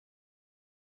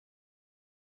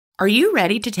Are you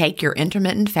ready to take your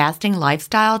intermittent fasting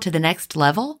lifestyle to the next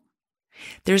level?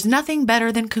 There's nothing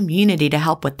better than community to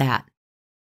help with that.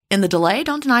 In the Delay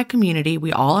Don't Deny community,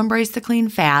 we all embrace the clean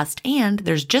fast, and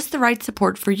there's just the right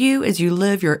support for you as you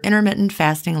live your intermittent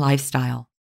fasting lifestyle.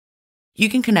 You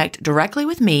can connect directly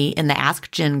with me in the Ask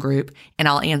Jen group, and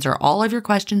I'll answer all of your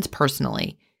questions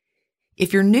personally.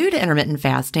 If you're new to intermittent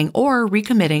fasting or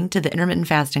recommitting to the intermittent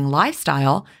fasting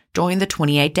lifestyle, join the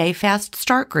 28-Day Fast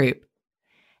Start group.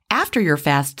 After your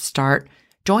fast start,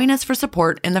 join us for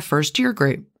support in the First Year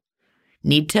group.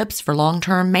 Need tips for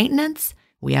long-term maintenance?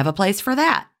 We have a place for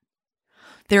that.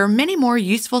 There are many more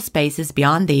useful spaces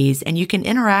beyond these, and you can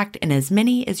interact in as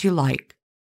many as you like.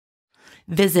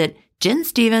 Visit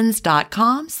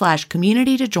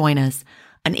jenstevens.com/community to join us.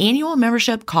 An annual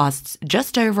membership costs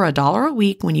just over $1 a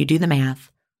week when you do the math.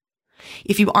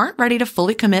 If you aren't ready to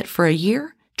fully commit for a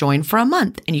year, join for a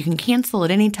month and you can cancel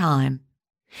at any time.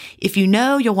 If you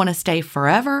know you'll want to stay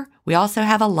forever, we also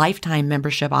have a lifetime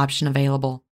membership option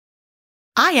available.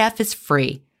 IF is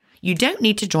free. You don't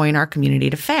need to join our community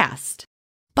to fast.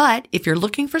 But if you're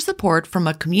looking for support from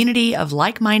a community of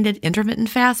like-minded intermittent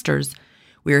fasters,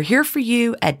 we're here for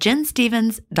you at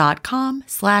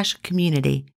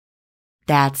jenstevens.com/community.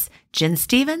 That's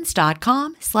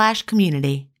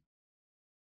jenstevens.com/community.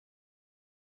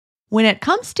 When it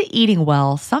comes to eating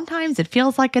well, sometimes it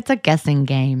feels like it's a guessing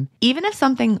game. Even if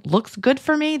something looks good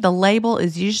for me, the label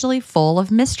is usually full of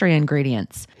mystery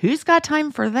ingredients. Who's got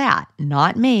time for that?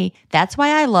 Not me. That's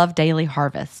why I love Daily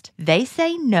Harvest. They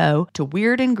say no to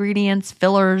weird ingredients,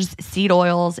 fillers, seed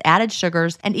oils, added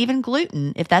sugars, and even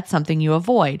gluten if that's something you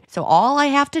avoid. So all I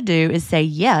have to do is say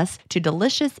yes to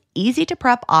delicious,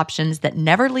 easy-to-prep options that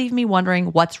never leave me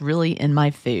wondering what's really in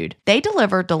my food. They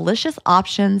deliver delicious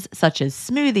options such as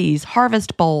smoothies,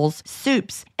 harvest bowls,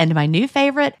 soups, and my new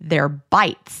favorite, their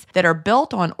bites that are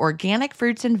built on organic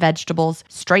fruits and vegetables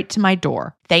straight to my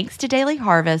door. Thanks to Daily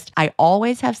Harvest, I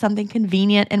always have something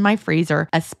convenient in my freezer,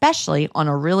 especially on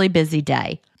a really busy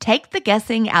day. Take the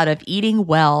guessing out of eating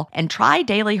well and try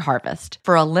Daily Harvest.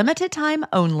 For a limited time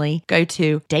only, go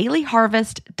to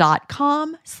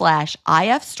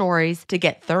dailyharvest.com/ifstories to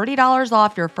get $30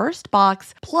 off your first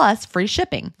box plus free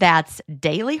shipping. That's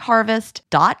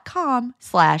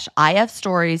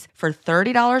dailyharvest.com/ifstories for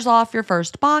 $30 off your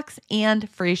first box and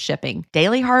free shipping.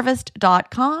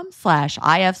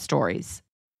 dailyharvest.com/ifstories.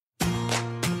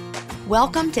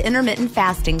 Welcome to Intermittent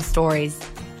Fasting Stories.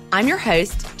 I'm your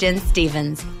host, Jen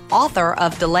Stevens, author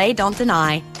of Delay Don't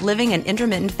Deny, Living an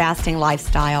Intermittent Fasting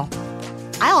Lifestyle.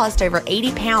 I lost over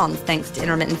 80 pounds thanks to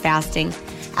intermittent fasting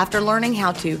after learning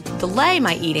how to delay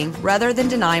my eating rather than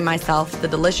deny myself the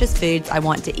delicious foods I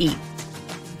want to eat.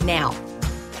 Now,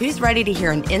 who's ready to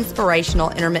hear an inspirational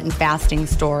intermittent fasting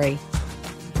story?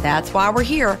 That's why we're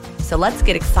here, so let's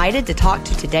get excited to talk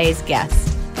to today's guest.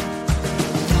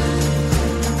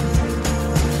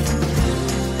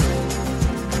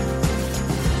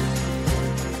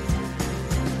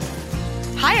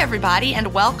 Hi, everybody,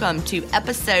 and welcome to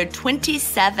episode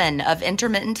 27 of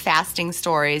Intermittent Fasting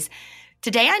Stories.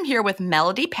 Today, I'm here with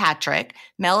Melody Patrick.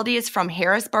 Melody is from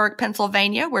Harrisburg,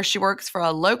 Pennsylvania, where she works for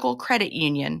a local credit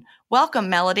union. Welcome,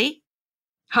 Melody.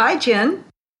 Hi, Jen.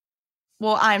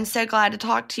 Well, I'm so glad to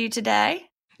talk to you today.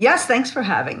 Yes, thanks for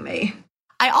having me.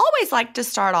 I always like to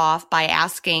start off by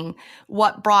asking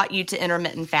what brought you to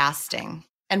intermittent fasting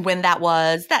and when that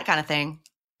was, that kind of thing.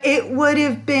 It would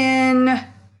have been,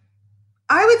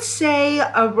 I would say,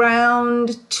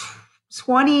 around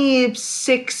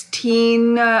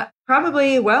 2016,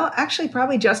 probably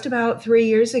just about 3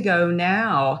 years ago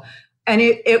now. And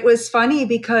it was funny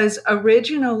because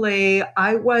originally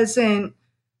I wasn't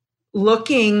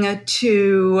looking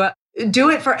to do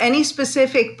it for any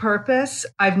specific purpose.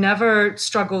 I've never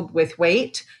struggled with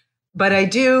weight, but I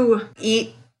do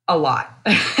eat a lot.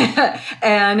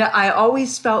 And I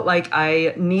always felt like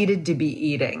I needed to be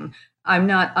eating. I'm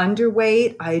not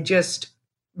underweight. I just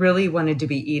really wanted to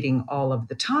be eating all of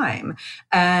the time.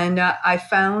 And I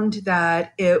found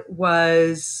that it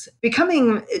was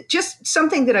becoming just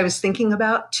something that I was thinking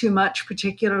about too much,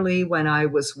 particularly when I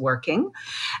was working.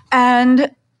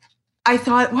 And I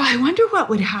thought, well, I wonder what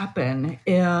would happen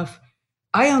if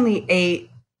I only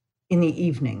ate in the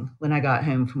evening when I got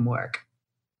home from work.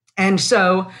 And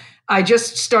so I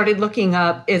just started looking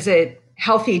up, is it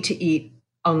healthy to eat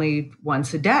only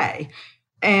once a day?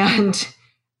 And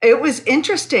it was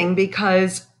interesting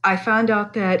because I found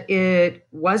out that it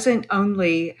wasn't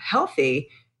only healthy,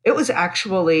 it was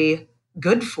actually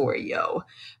good for you.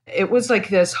 It was like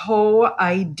this whole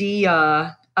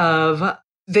idea of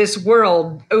this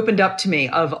world opened up to me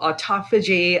of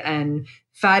autophagy and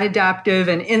fat adaptive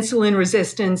and insulin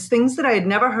resistance, things that I had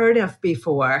never heard of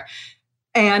before.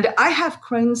 And I have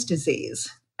Crohn's disease.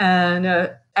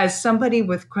 And as somebody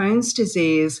with Crohn's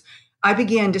disease, I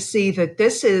began to see that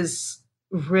this is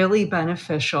really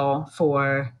beneficial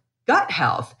for gut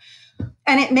health.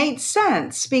 And it made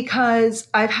sense because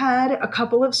I've had a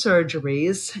couple of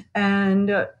surgeries,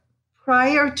 and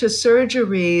prior to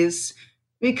surgeries,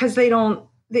 because they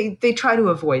try to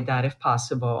avoid that if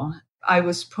possible, I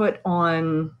was put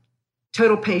on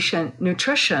total patient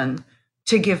nutrition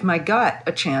to give my gut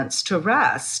a chance to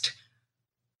rest.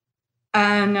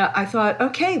 And I thought,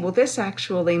 okay, well, this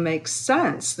actually makes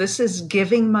sense. This is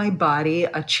giving my body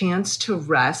a chance to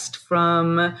rest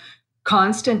from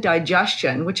constant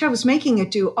digestion, which I was making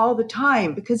it do all the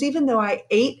time, because even though I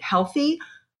ate healthy,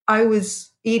 I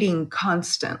was eating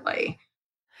constantly.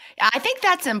 I think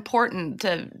that's important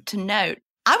to note.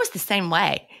 I was the same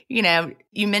way.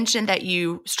 You mentioned that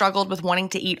you struggled with wanting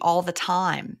to eat all the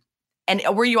time. And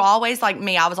were you always like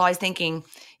me? I was always thinking,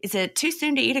 is it too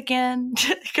soon to eat again?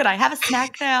 Could I have a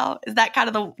snack now? Is that kind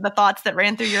of the thoughts that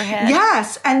ran through your head?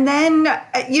 Yes. And then,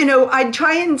 I'd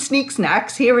try and sneak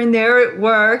snacks here and there at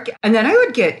work. And then I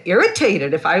would get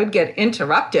irritated if I would get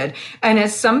interrupted. And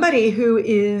as somebody who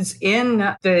is in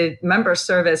the member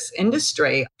service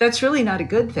industry, that's really not a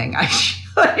good thing. I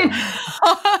shouldn't.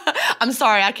 I'm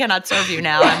sorry, I cannot serve you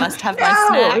now. I must have my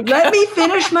snack. Let me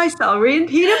finish my celery and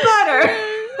peanut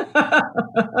butter.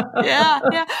 Yeah.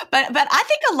 But I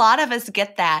think a lot of us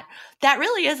get that. That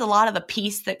really is a lot of the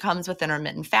peace that comes with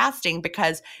intermittent fasting,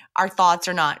 because our thoughts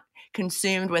are not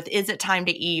consumed with, is it time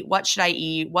to eat? What should I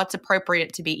eat? What's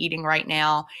appropriate to be eating right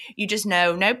now? You just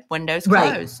know, nope, window's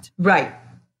closed. Right.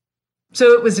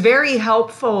 So it was very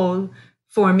helpful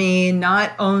for me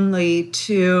not only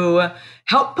to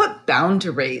help put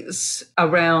boundaries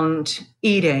around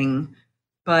eating,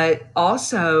 but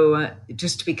also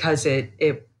just because it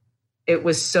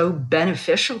was so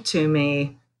beneficial to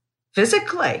me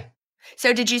physically.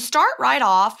 So did you start right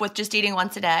off with just eating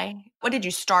once a day? What did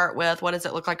you start with? What does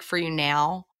it look like for you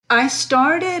now? I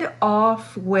started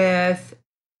off with,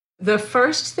 the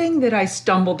first thing that I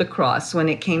stumbled across when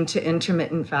it came to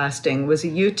intermittent fasting was a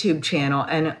YouTube channel,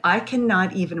 and I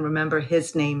cannot even remember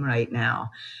his name right now.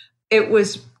 It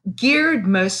was geared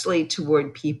mostly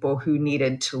toward people who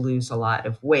needed to lose a lot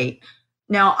of weight.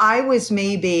 Now, I was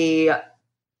maybe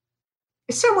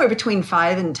somewhere between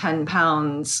 5 and 10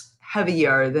 pounds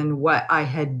heavier than what I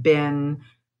had been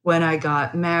when I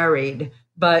got married,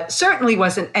 but certainly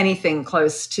wasn't anything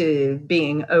close to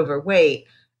being overweight.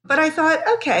 But I thought,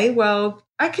 okay, well,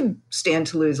 I could stand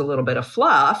to lose a little bit of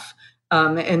fluff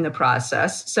in the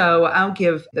process, so I'll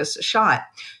give this a shot.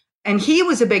 And he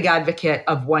was a big advocate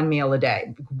of one meal a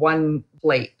day, one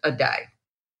plate a day.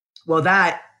 Well,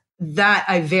 that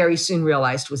I very soon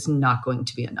realized was not going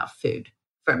to be enough food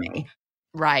for me.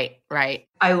 Right.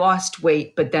 I lost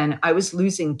weight, but then I was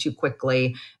losing too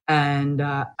quickly. And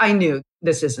I knew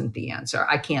this isn't the answer.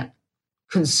 I can't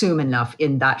consume enough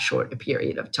in that short a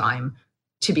period of time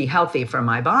to be healthy for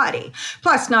my body.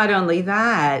 Plus, not only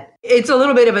that, it's a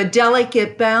little bit of a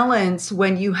delicate balance.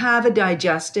 When you have a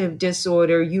digestive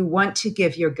disorder, you want to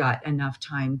give your gut enough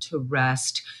time to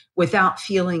rest without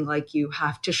feeling like you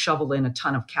have to shovel in a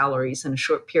ton of calories in a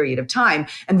short period of time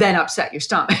and then upset your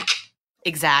stomach.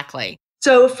 Exactly.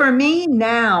 So for me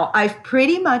now, I've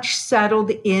pretty much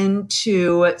settled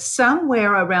into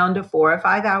somewhere around a 4 or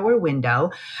 5 hour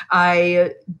window.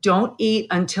 I don't eat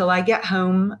until I get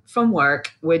home from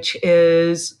work, which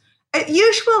is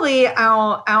usually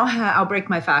I'll break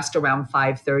my fast around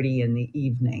 5:30 in the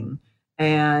evening,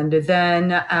 and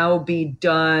then I'll be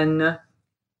done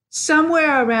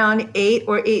somewhere around 8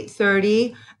 or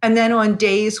 8:30. And then on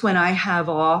days when I have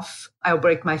off, I'll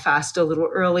break my fast a little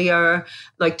earlier.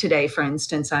 Like today, for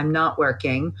instance, I'm not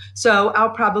working. So I'll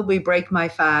probably break my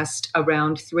fast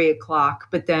around 3 o'clock,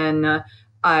 but then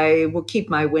I will keep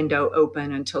my window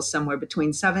open until somewhere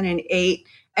between 7 and 8.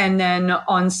 And then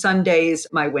on Sundays,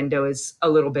 my window is a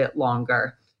little bit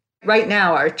longer. Right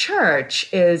now, our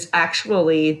church is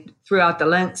actually, throughout the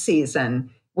Lent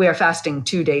season, we are fasting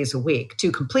 2 days a week,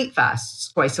 2 complete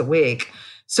fasts twice a week.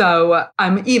 So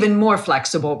I'm even more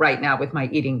flexible right now with my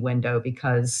eating window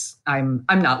because I'm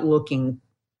not looking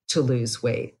to lose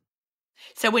weight.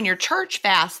 So when your church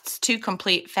fasts 2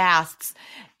 complete fasts,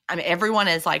 I mean, everyone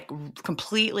is like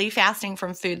completely fasting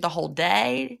from food the whole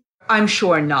day? I'm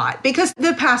sure not, because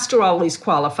the pastor always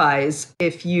qualifies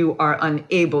if you are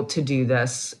unable to do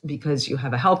this because you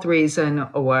have a health reason,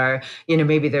 or,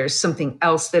 maybe there's something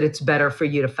else that it's better for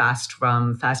you to fast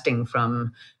from, fasting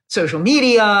from social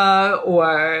media,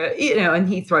 or, and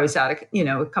he throws out,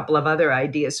 a couple of other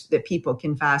ideas that people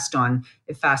can fast on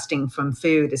if fasting from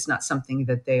food is not something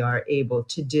that they are able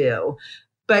to do.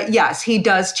 But yes, he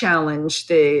does challenge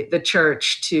the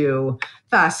church to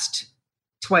fast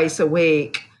twice a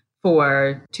week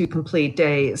for 2 complete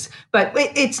days. But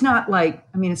it's not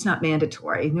it's not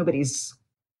mandatory. Nobody's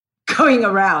going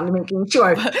around making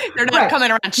sure. They're not coming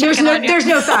around checking on you. There's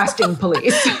no fasting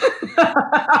police.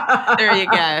 There you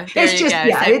go.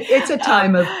 It's a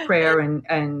time of prayer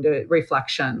and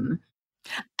reflection.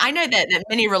 I know that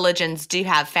many religions do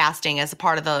have fasting as a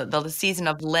part of the season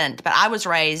of Lent, but I was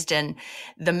raised in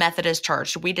the Methodist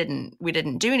Church. We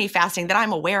didn't do any fasting that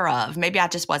I'm aware of. Maybe I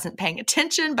just wasn't paying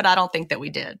attention, but I don't think that we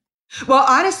did. Well,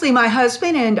 honestly, my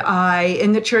husband and I,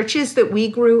 in the churches that we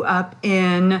grew up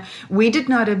in, we did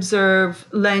not observe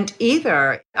Lent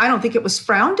either. I don't think it was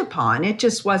frowned upon. It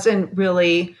just wasn't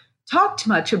really talked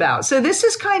much about. So this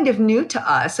is kind of new to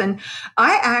us. And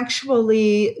I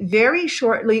actually very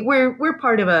shortly, we're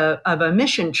part of a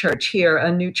mission church here, a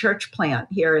new church plant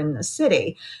here in the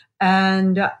city.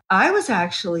 And I was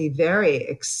actually very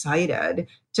excited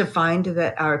to find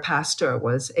that our pastor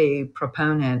was a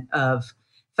proponent of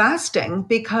fasting,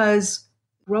 because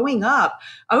growing up,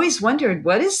 I always wondered,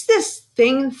 what is this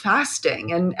thing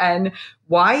fasting, and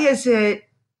why is it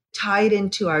tied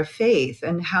into our faith,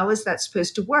 and how is that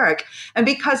supposed to work? And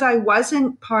because I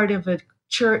wasn't part of a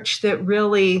church that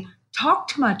really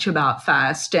talked much about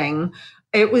fasting,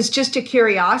 it was just a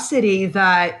curiosity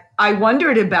that I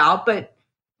wondered about, but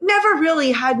never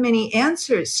really had many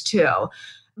answers to.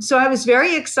 So I was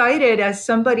very excited, as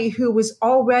somebody who was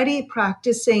already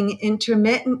practicing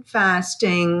intermittent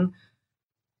fasting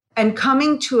and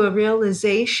coming to a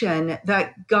realization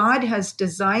that God has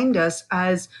designed us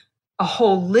as a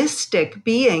holistic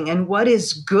being, and what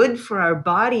is good for our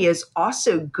body is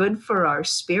also good for our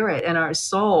spirit and our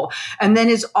soul, and then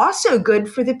is also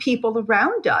good for the people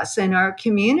around us and our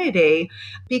community.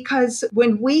 Because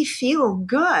when we feel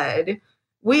good,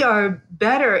 we are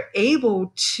better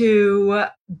able to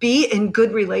be in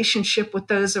good relationship with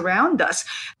those around us.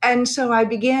 And so I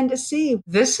began to see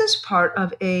this is part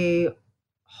of a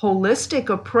holistic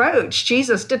approach.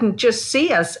 Jesus didn't just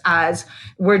see us as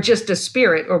we're just a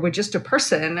spirit or we're just a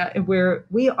person.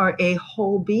 We are a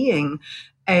whole being,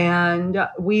 and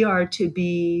we are to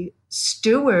be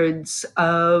stewards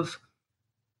of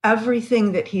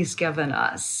everything that he's given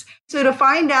us. So to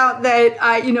find out that,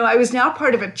 I was now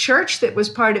part of a church that was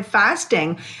part of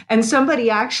fasting, and somebody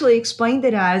actually explained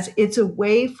it as it's a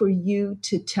way for you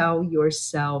to tell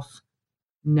yourself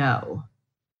no.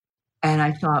 And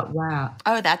I thought, wow.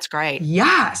 Oh, that's great.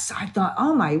 Yes. I thought,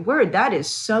 oh my word, that is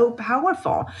so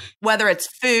powerful. Whether it's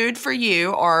food for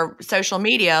you or social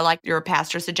media, like your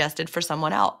pastor suggested for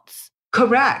someone else.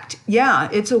 Correct. Yeah.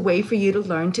 It's a way for you to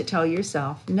learn to tell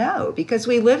yourself no, because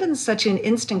we live in such an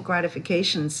instant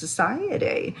gratification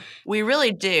society. We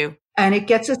really do. And it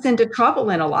gets us into trouble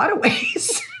in a lot of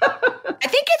ways. I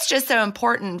think it's just so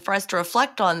important for us to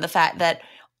reflect on the fact that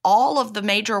all of the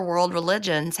major world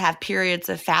religions have periods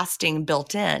of fasting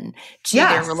built in to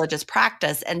their religious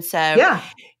practice. And so,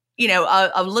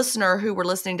 a listener who were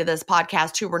listening to this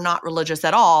podcast who were not religious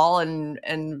at all and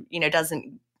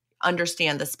doesn't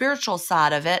understand the spiritual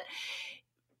side of it,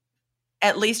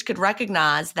 at least could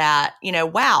recognize that,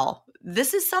 wow,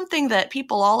 this is something that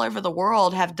people all over the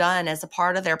world have done as a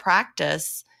part of their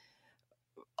practice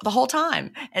the whole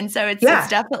time. And so it's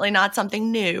definitely not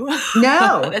something new.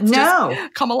 No, it's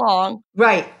just come along.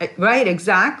 Right,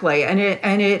 exactly. And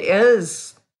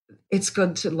it's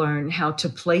good to learn how to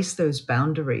place those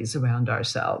boundaries around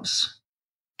ourselves.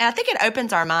 And I think it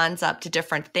opens our minds up to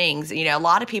different things. A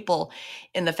lot of people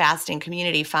in the fasting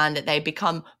community find that they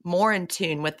become more in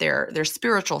tune with their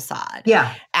spiritual side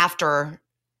after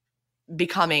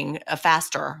becoming a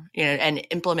faster, and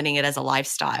implementing it as a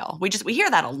lifestyle. We hear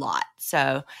that a lot.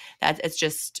 So that it's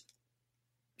just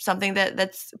something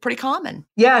that's pretty common.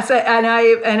 Yes, and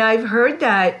I've heard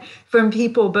that from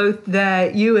people both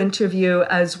that you interview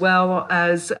as well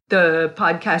as the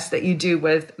podcast that you do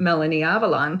with Melanie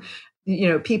Avalon.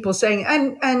 People saying,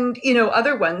 and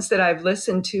other ones that I've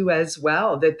listened to as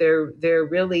well, that there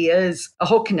really is a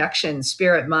whole connection,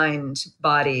 spirit, mind,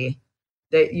 body,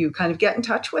 that you kind of get in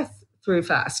touch with through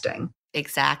fasting.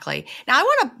 Exactly. Now, I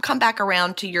want to come back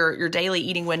around to your daily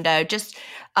eating window. Just,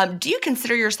 do you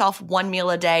consider yourself one meal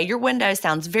a day? Your window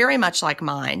sounds very much like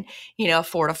mine, a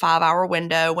 4 to 5 hour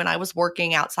window. When I was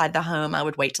working outside the home, I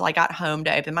would wait till I got home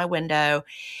to open my window.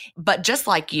 But just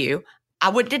like you,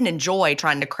 didn't enjoy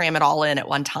trying to cram it all in at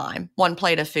one time. One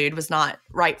plate of food was not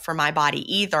right for my body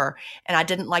either. And I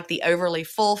didn't like the overly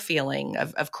full feeling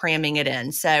of cramming it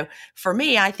in. So for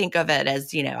me, I think of it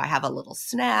as, I have a little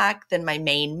snack, then my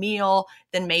main meal,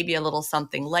 then maybe a little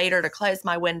something later to close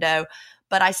my window.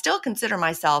 But I still consider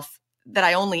myself that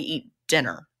I only eat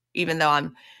dinner, even though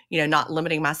I'm, not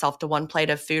limiting myself to one plate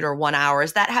of food or 1 hour.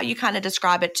 Is that how you kind of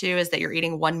describe it too? Is that you're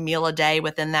eating one meal a day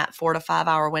within that 4 to 5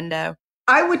 hour window?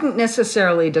 I wouldn't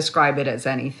necessarily describe it as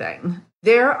anything.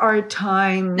 There are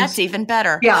times... That's even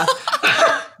better. Yeah.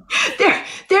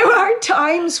 There are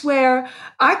times where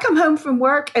I come home from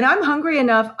work and I'm hungry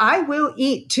enough, I will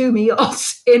eat 2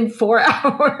 meals in 4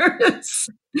 hours.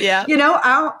 Yeah.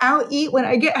 I'll eat when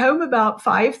I get home about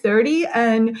 5:30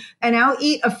 and I'll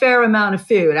eat a fair amount of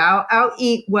food. I'll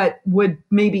eat what would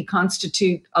maybe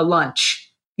constitute a lunch,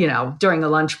 during a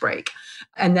lunch break.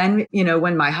 And then,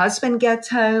 when my husband gets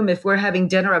home, if we're having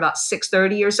dinner about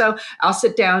 6:30 or so, I'll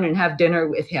sit down and have dinner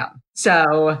with him.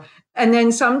 So, and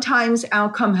then sometimes I'll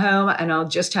come home and I'll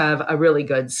just have a really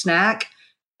good snack.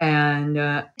 And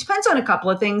it depends on a couple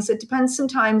of things. It depends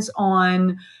sometimes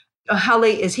on how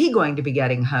late is he going to be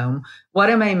getting home? What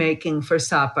am I making for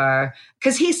supper?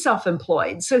 Because he's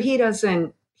self-employed, so he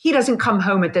doesn't come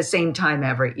home at the same time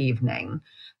every evening.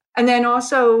 And then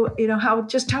also, how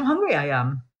hungry I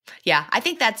am. Yeah, I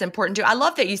think that's important too. I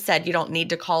love that you said you don't need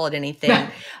to call it anything.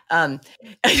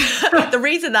 The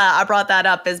reason that I brought that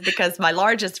up is because my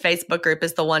largest Facebook group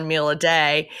is the 1 meal a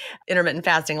day intermittent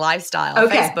fasting lifestyle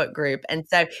Facebook group. And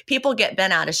so people get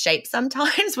bent out of shape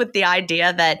sometimes with the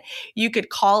idea that you could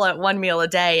call it 1 meal a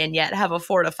day and yet have a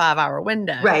 4 to 5 hour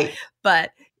window. Right.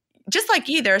 But just like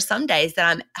you, there are some days that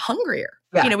I'm hungrier.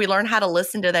 Yeah. We learn how to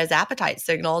listen to those appetite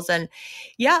signals. And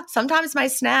sometimes my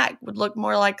snack would look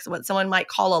more like what someone might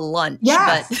call a lunch.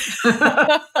 Yes.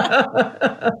 But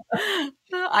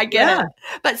I get it.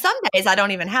 But some days I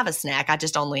don't even have a snack. I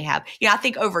just only have, I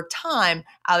think over time,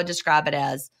 I would describe it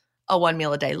as a 1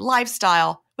 meal a day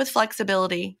lifestyle with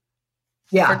flexibility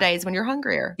for days when you're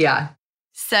hungrier. Yeah.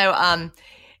 So,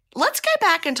 let's go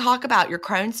back and talk about your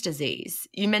Crohn's disease.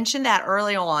 You mentioned that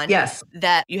early on. Yes.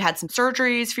 That you had some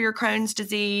surgeries for your Crohn's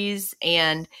disease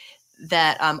and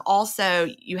that also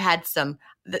you had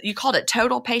you called it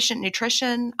total patient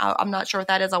nutrition. I'm not sure what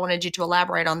that is. I wanted you to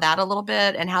elaborate on that a little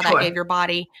bit and how that gave your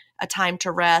body a time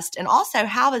to rest. And also,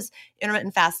 how has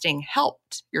intermittent fasting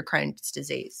helped your Crohn's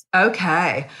disease?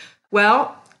 Okay.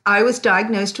 Well, I was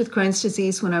diagnosed with Crohn's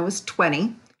disease when I was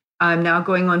 20. I'm now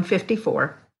going on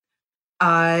 54.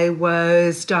 I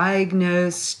was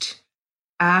diagnosed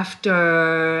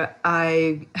after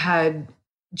I had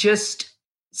just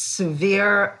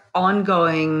severe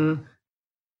ongoing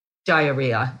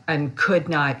diarrhea and could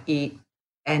not eat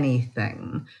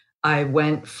anything. I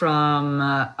went from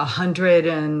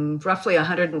roughly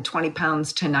 120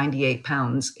 pounds to 98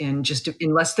 pounds in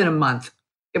less than a month.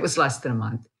 It was less than a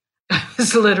month. I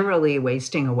was literally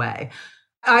wasting away.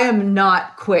 I am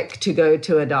not quick to go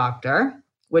to a doctor,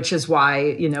 which is why,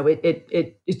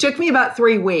 it took me about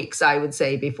 3 weeks, I would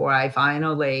say, before I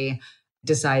finally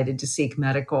decided to seek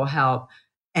medical help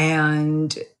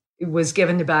and was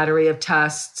given a battery of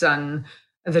tests. And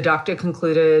the doctor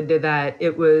concluded that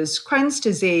it was Crohn's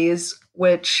disease,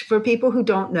 which for people who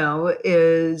don't know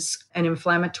is an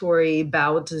inflammatory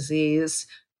bowel disease.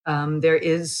 There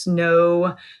is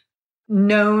no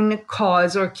known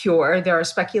cause or cure. There are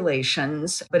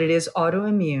speculations, but it is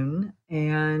autoimmune.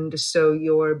 And so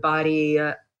your body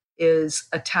is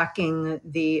attacking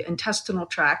the intestinal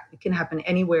tract. It can happen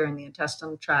anywhere in the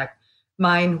intestinal tract.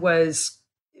 Mine was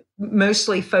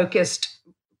mostly focused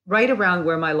right around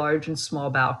where my large and small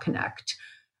bowel connect.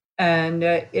 And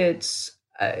it's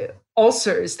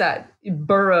ulcers that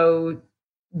burrow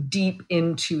deep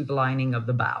into the lining of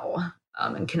the bowel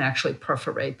and can actually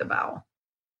perforate the bowel.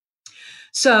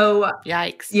 So,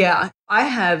 yikes. Yeah, I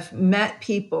have met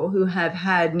people who have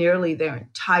had nearly their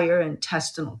entire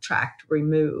intestinal tract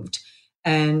removed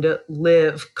and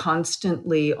live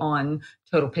constantly on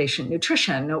total patient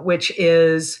nutrition, which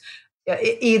is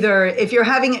either, if you're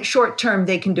having it short term,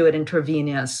 they can do it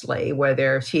intravenously where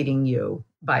they're feeding you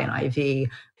by an IV.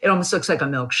 It almost looks like a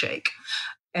milkshake.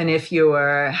 And if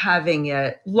you're having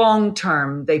it long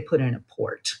term, they put in a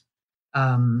port.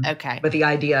 Okay. But the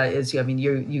idea is,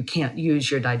 you can't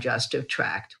use your digestive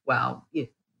tract while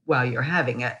you're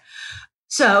having it.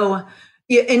 So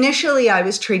initially I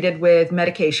was treated with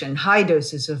medication, high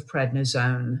doses of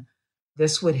prednisone.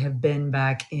 This was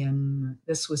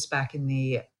back in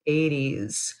the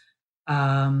 80s.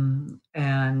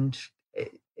 And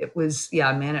it was,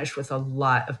 managed with a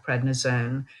lot of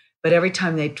prednisone. But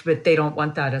but they don't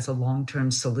want that as a long-term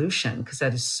solution because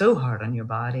that is so hard on your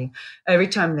body. Every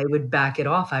time they would back it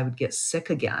off, I would get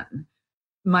sick again.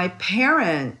 My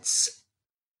parents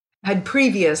had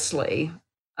previously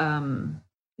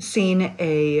seen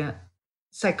a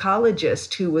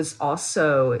psychologist who was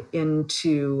also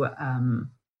into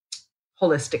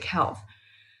holistic health.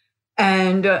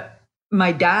 And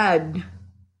my dad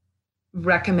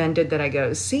recommended that I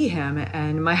go see him.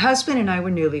 And my husband and I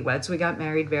were newlyweds. We got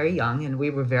married very young and we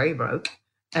were very broke.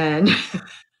 And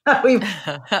we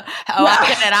I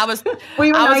get it. I was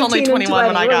only 21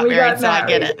 when I got married, so I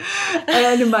get it.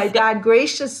 And my dad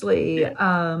graciously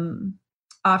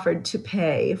offered to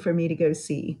pay for me to go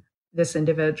see this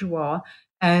individual.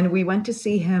 And we went to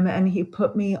see him and he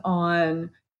put me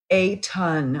on a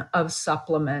ton of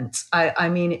supplements. I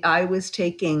mean, I was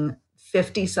taking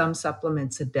 50 some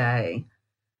supplements a day,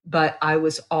 but I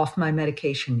was off my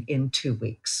medication in 2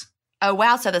 weeks. Oh,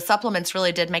 wow. So the supplements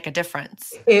really did make a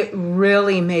difference. It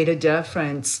really made a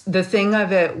difference. The thing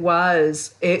of it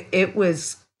was, it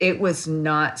was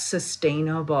not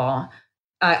sustainable.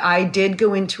 I did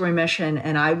go into remission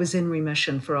and I was in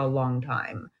remission for a long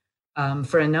time,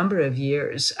 for a number of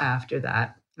years after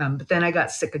that. But then I got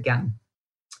sick again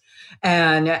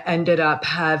and ended up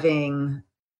having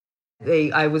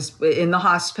I was in the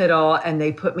hospital and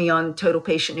they put me on total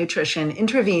patient nutrition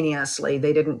intravenously.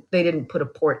 They didn't put a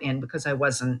port in because I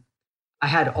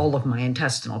had all of my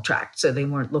intestinal tract. So they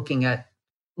weren't looking at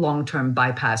long-term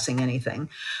bypassing anything.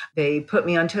 They put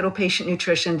me on total patient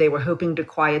nutrition. They were hoping to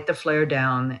quiet the flare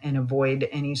down and avoid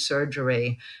any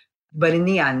surgery. But in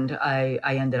the end, I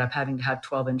ended up having to have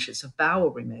 12 inches of bowel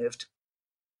removed.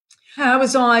 I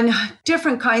was on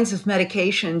different kinds of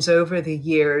medications over the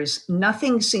years.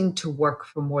 Nothing seemed to work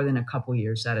for more than a couple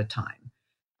years at a time.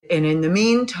 And in the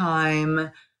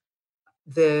meantime,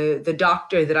 the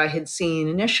doctor that I had seen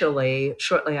initially,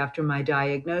 shortly after my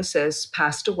diagnosis,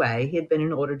 passed away. He had been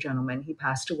an older gentleman. He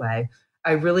passed away.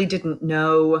 I really didn't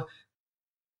know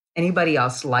anybody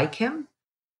else like him.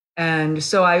 And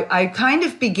so I kind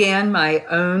of began my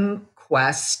own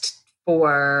quest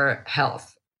for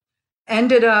health.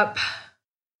 Ended up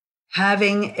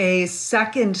having a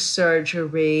second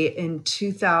surgery in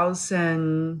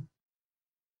 2000.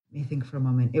 Let me think for a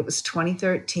moment. It was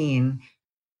 2013.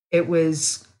 It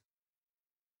was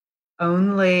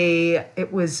only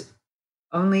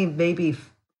maybe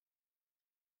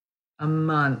a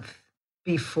month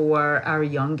before our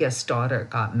youngest daughter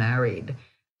got married.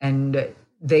 And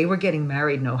they were getting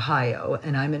married in Ohio,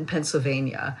 and I'm in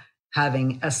Pennsylvania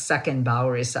having a second bowel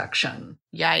resection.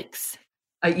 Yikes.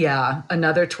 Yeah,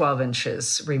 another 12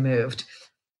 inches removed.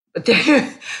 But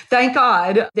thank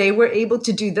God they were able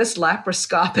to do this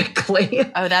laparoscopically.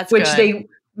 Oh, that's which good. They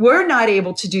were not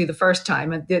able to do the first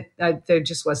time. There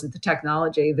just wasn't the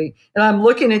technology. And I'm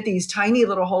looking at these tiny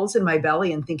little holes in my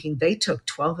belly and thinking they took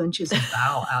 12 inches of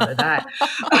bowel out of that.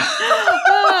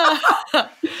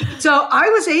 So I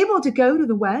was able to go to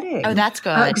the wedding. Oh, that's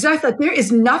good. Because I thought there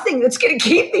is nothing that's going to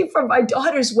keep me from my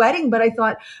daughter's wedding. But I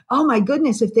thought, oh my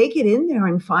goodness, if they get in there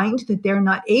and find that they're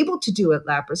not able to do it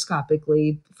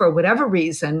laparoscopically for whatever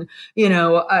reason, I'm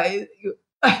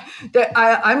going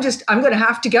to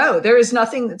have to go. There is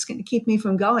nothing that's going to keep me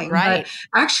from going. Right.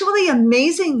 But actually,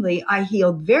 amazingly, I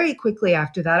healed very quickly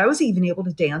after that. I was even able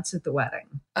to dance at the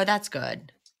wedding. Oh, that's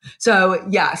good. So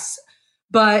yes.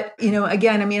 But,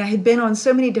 again, I had been on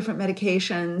so many different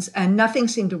medications and nothing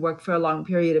seemed to work for a long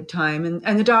period of time.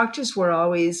 And the doctors were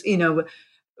always,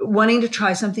 wanting to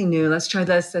try something new. Let's try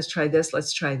this. Let's try this.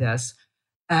 Let's try this.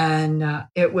 And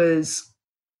it was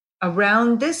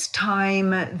around this time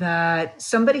that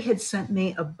somebody had sent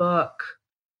me a book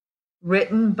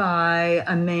written by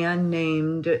a man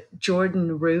named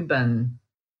Jordan Rubin.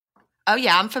 Oh,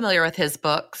 yeah. I'm familiar with his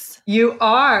books. You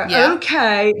are? Yeah.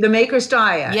 Okay. The Maker's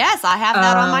Diet. Yes, I have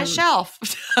that on my shelf.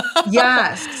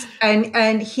 Yes.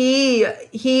 And he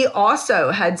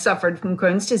also had suffered from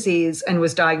Crohn's disease and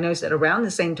was diagnosed at around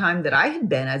the same time that I had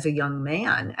been as a young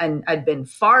man. And I'd been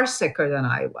far sicker than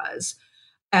I was.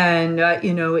 And,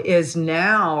 is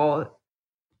now,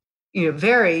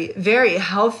 very, very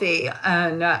healthy.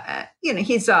 And,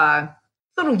 he's a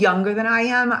little younger than I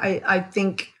am, I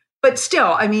think. But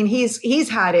still, he's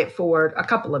had it for a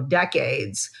couple of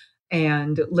decades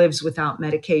and lives without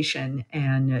medication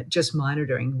and just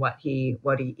monitoring what he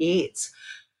eats.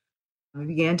 I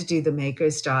began to do the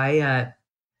Maker's Diet.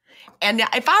 And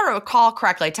if I recall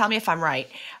correctly, tell me if I'm right,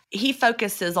 he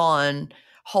focuses on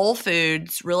whole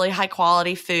foods, really high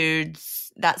quality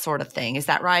foods, that sort of thing. Is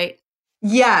that right?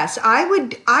 Yes, I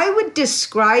would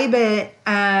describe it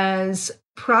as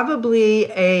probably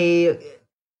a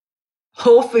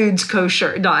Whole Foods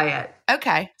kosher diet.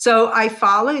 Okay. So I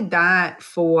followed that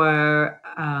for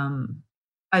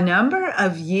a number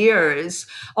of years,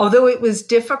 although it was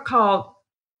difficult.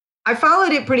 I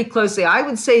followed it pretty closely. I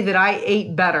would say that I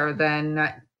ate better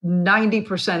than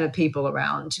 90% of people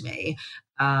around me.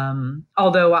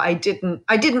 Although I didn't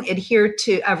adhere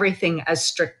to everything as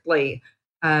strictly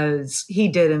as he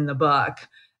did in the book.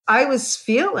 I was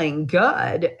feeling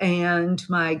good, and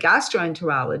my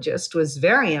gastroenterologist was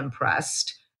very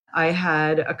impressed. I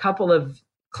had a couple of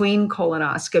clean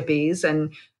colonoscopies,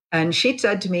 and she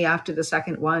said to me after the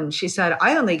second one, she said,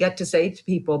 I only get to say to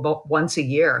people about once a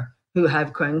year who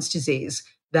have Crohn's disease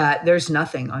that there's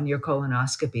nothing on your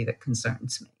colonoscopy that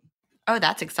concerns me. Oh,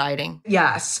 that's exciting.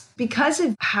 Yes, because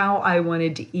of how I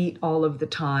wanted to eat all of the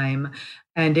time,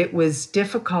 and it was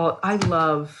difficult. I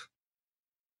love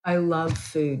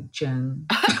food, Jen.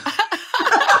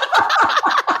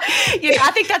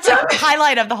 I think that's a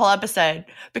highlight of the whole episode,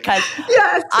 because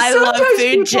yes, I love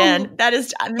food, Jen. That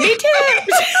is me too.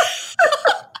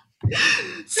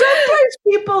 Sometimes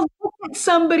people look at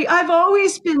somebody, I've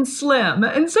always been slim,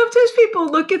 and sometimes people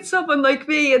look at someone like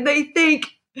me and they think,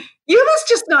 you must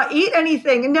just not eat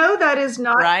anything. No, that is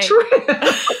not true.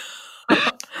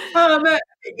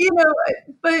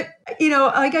 But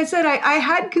like I said, I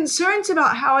had concerns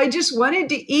about how I just wanted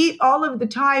to eat all of the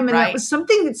time. And that was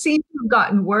something that seemed to have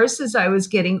gotten worse as I was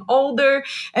getting older.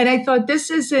 And I thought,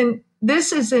 this isn't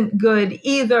good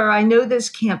either. I know this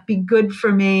can't be good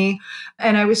for me.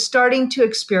 And I was starting to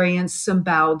experience some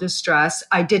bowel distress.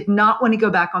 I did not want to go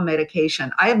back on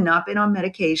medication. I have not been on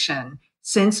medication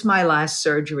since my last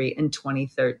surgery in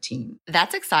 2013.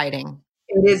 That's exciting.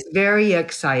 It is very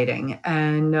exciting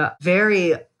and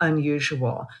very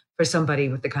unusual for somebody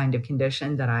with the kind of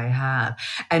condition that I have.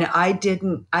 And I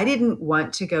didn't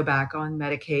want to go back on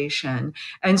medication.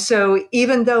 And so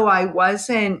even though I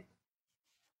wasn't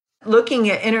looking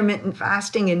at intermittent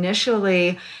fasting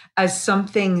initially as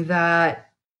something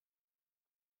that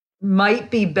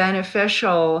might be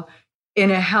beneficial in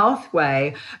a health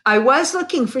way, I was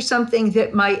looking for something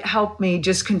that might help me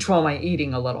just control my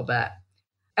eating a little bit.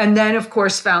 And then, of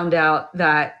course, found out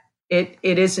that it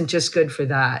isn't just good for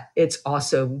that. It's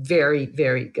also very,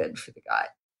 very good for the gut.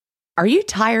 Are you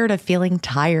tired of feeling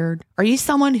tired? Are you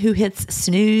someone who hits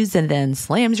snooze and then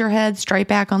slams your head straight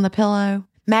back on the pillow?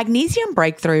 Magnesium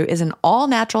Breakthrough is an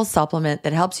all-natural supplement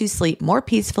that helps you sleep more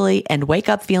peacefully and wake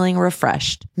up feeling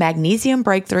refreshed. Magnesium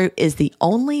Breakthrough is the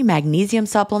only magnesium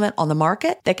supplement on the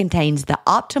market that contains the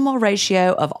optimal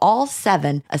ratio of all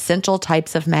 7 essential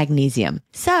types of magnesium.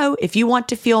 So, if you want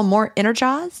to feel more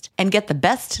energized and get the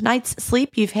best night's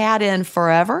sleep you've had in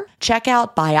forever, check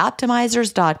out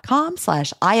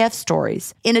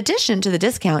bioptimizers.com/ifstories. In addition to the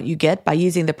discount you get by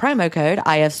using the promo code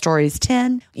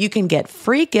IFStories10, you can get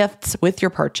free gifts with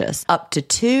your purchase, up to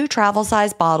 2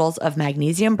 travel-size bottles of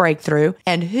Magnesium Breakthrough,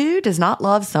 and who does not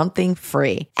love something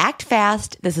free? Act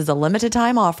fast. This is a limited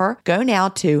time offer. Go now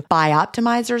to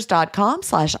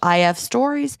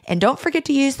bioptimizers.com/ifstories, and don't forget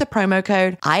to use the promo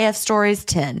code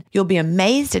IFStories10. You'll be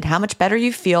amazed at how much better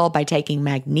you feel by taking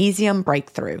Magnesium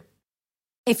Breakthrough.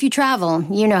 If you travel,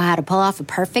 you know how to pull off a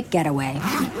perfect getaway.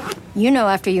 You know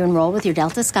after you enroll with your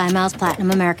Delta SkyMiles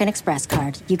Platinum American Express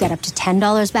card, you get up to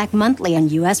 $10 back monthly on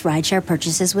U.S. rideshare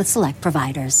purchases with select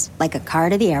providers, like a car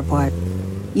to the airport.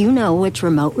 You know which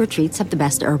remote retreats have the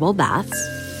best herbal baths,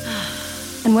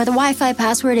 and where the Wi-Fi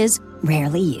password is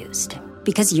rarely used.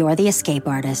 Because you're the escape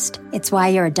artist. It's why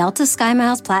you're a Delta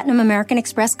SkyMiles Platinum American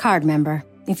Express card member.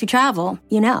 If you travel,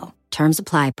 you know. Terms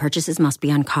apply. Purchases must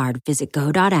be on card. Visit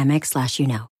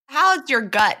go.amex/you-know. How has your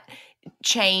gut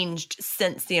changed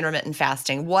since the intermittent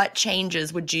fasting? What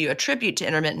changes would you attribute to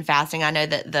intermittent fasting? I know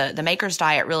that the Maker's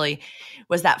Diet really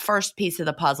was that first piece of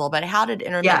the puzzle, but how did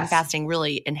intermittent fasting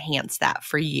really enhance that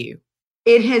for you?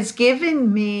 It has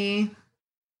given me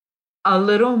a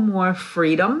little more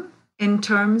freedom in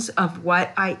terms of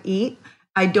what I eat.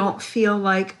 I don't feel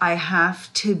like I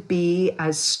have to be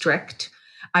as strict.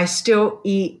 I still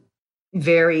eat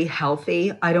very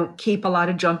healthy. I don't keep a lot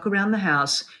of junk around the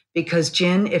house because,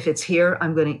 Jen, if it's here,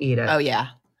 I'm going to eat it. Oh,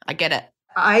 yeah. I get it.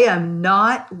 I am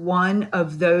not one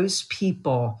of those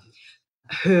people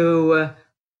who,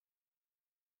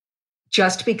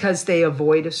 just because they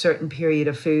avoid a certain period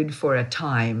of food for a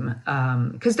time,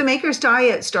 because the Maker's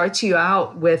Diet starts you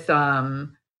out with,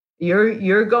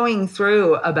 you're going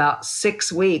through about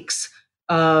 6 weeks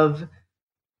of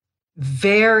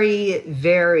very,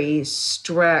 very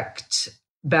strict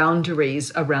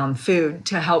boundaries around food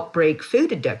to help break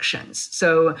food addictions.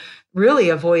 So really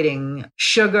avoiding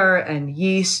sugar and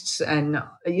yeasts and,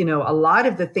 a lot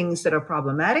of the things that are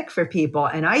problematic for people.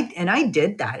 And I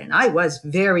did that, and I was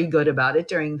very good about it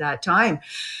during that time.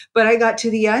 But I got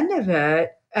to the end of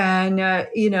it and,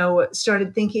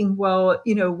 started thinking, well,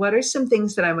 what are some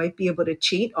things that I might be able to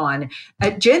cheat on?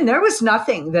 Jen, there was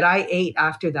nothing that I ate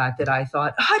after that I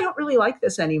thought, I don't really like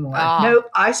this anymore. Nope.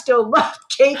 I still love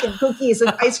cake and cookies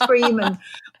and ice cream and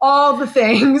all the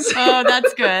things. Oh,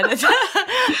 that's good.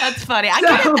 That's funny. I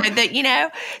get it,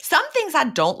 that, some things I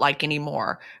don't like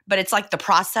anymore, but it's like the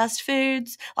processed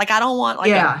foods. Like I don't want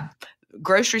a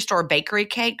grocery store bakery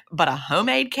cake, but a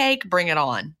homemade cake, bring it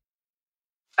on.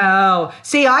 Oh,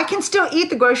 see, I can still eat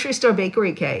the grocery store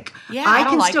bakery cake. Yeah, I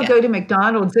can still go to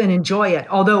McDonald's and enjoy it.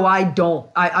 Although I don't,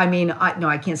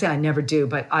 I can't say I never do,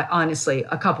 but I honestly,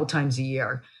 a couple times a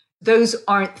year. Those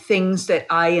aren't things that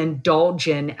I indulge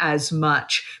in as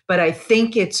much, but I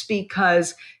think it's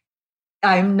because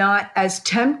I'm not as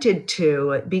tempted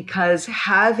to, because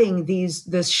having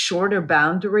this shorter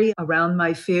boundary around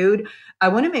my food, I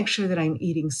want to make sure that I'm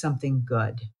eating something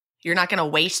good. You're not going to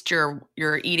waste your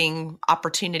eating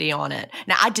opportunity on it.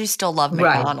 Now, I do still love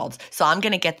McDonald's, so I'm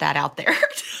going to get that out there.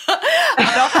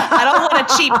 I don't want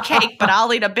a cheap cake, but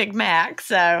I'll eat a Big Mac.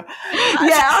 So,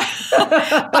 yeah.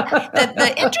 But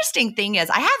the interesting thing is,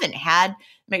 I haven't had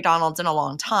McDonald's in a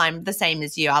long time. The same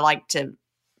as you, I like to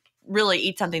really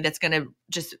eat something that's going to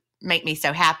just make me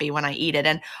so happy when I eat it.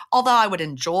 And although I would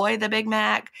enjoy the Big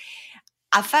Mac,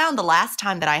 I found the last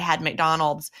time that I had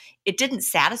McDonald's, it didn't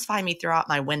satisfy me throughout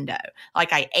my window.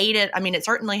 Like I ate it. I mean, it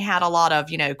certainly had a lot of,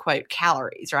 quote,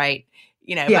 calories, right?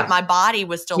 But my body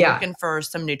was still looking for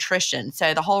some nutrition.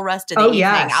 So the whole rest of the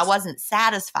evening, I wasn't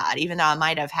satisfied, even though I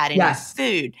might have had enough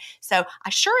food. So I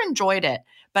sure enjoyed it.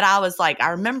 But I was like,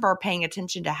 I remember paying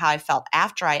attention to how I felt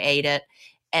after I ate it.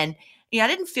 And, I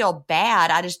didn't feel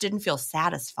bad. I just didn't feel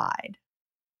satisfied.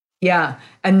 Yeah.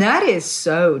 And that is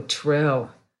so true.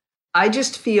 I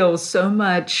just feel so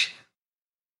much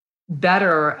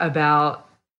better about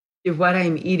what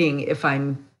I'm eating if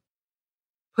I'm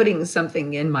putting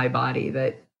something in my body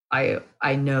that I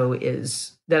know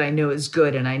is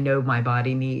good, and I know my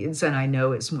body needs, and I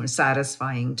know it's more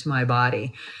satisfying to my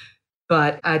body.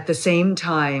 But at the same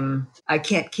time, I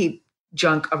can't keep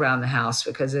junk around the house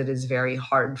because it is very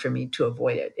hard for me to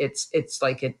avoid it. It's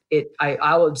like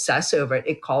I'll obsess over it.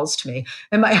 It calls to me.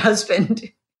 And my husband,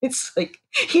 it's like,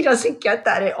 he doesn't get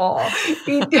that at all.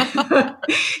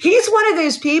 He's one of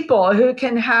those people who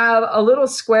can have a little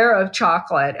square of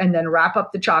chocolate and then wrap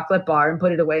up the chocolate bar and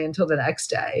put it away until the next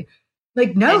day.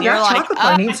 Like, no, that chocolate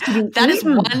bar needs to be that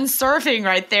eaten. Is one serving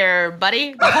right there,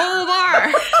 buddy. The whole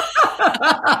bar.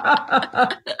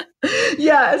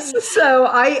 Yes. So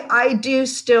I do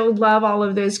still love all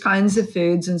of those kinds of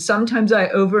foods. And sometimes I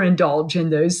overindulge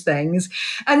in those things.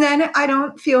 And then I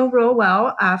don't feel real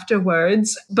well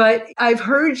afterwards. But I've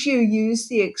heard you use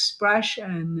the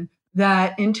expression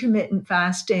that intermittent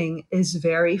fasting is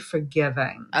very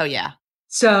forgiving. Oh, yeah.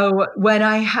 So when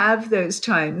I have those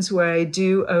times where I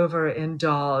do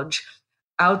overindulge,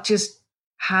 I'll just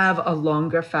have a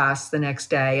longer fast the next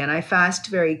day. And I fast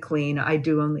very clean. I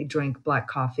do only drink black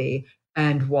coffee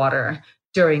and water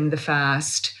during the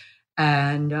fast.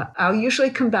 And I'll usually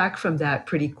come back from that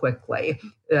pretty quickly,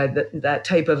 that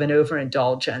type of an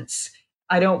overindulgence.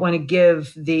 I don't want to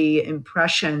give the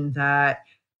impression that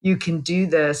you can do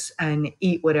this and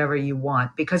eat whatever you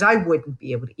want, because I wouldn't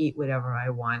be able to eat whatever I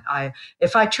want.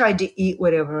 If I tried to eat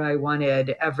whatever I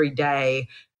wanted every day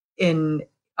in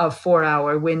a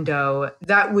 4-hour window,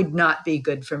 that would not be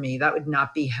good for me. That would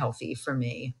not be healthy for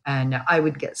me. And I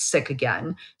would get sick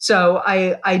again. So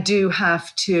I do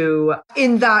have to,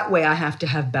 in that way, I have to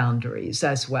have boundaries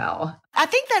as well. I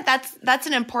think that's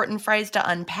an important phrase to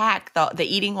unpack, the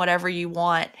eating whatever you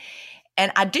want.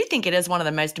 And I do think it is one of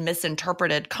the most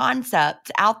misinterpreted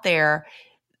concepts out there,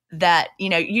 that,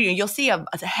 you'll see a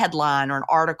headline or an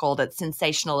article that's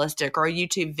sensationalistic, or a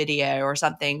YouTube video or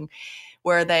something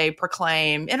where they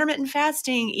proclaim intermittent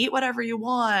fasting, eat whatever you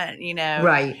want,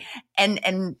 Right.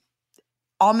 And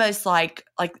almost like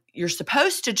you're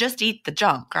supposed to just eat the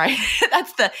junk, right?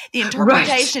 That's the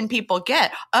interpretation people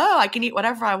get. Oh, I can eat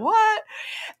whatever I want.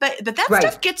 But that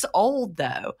stuff gets old,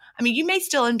 though. I mean, you may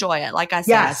still enjoy it. Like I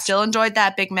said, I still enjoyed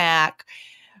that Big Mac.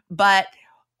 But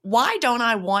why don't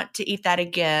I want to eat that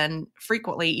again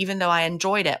frequently, even though I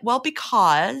enjoyed it? Well,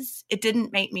 because it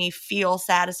didn't make me feel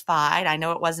satisfied. I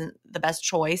know it wasn't the best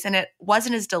choice, and it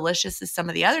wasn't as delicious as some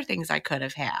of the other things I could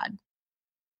have had.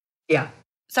 Yeah.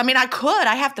 So, I mean, I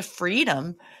have the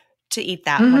freedom to eat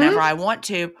that whenever I want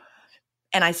to,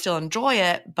 and I still enjoy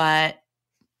it, but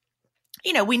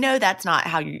We know that's not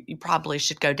how you probably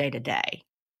should go day to day.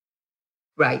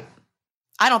 Right.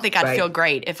 I don't think I'd Right. feel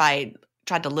great if I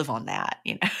tried to live on that,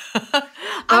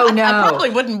 Oh, no. I probably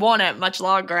wouldn't want it much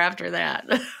longer after that.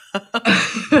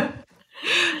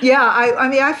 Yeah, I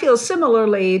mean, I feel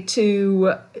similarly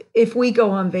to if we go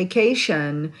on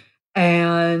vacation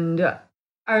and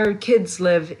our kids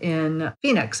live in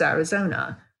Phoenix,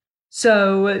 Arizona.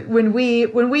 So when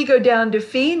we go down to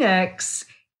Phoenix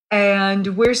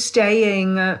and we're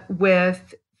staying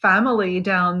with family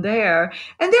down there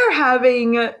and they're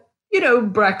having,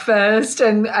 breakfast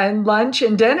and lunch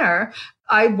and dinner,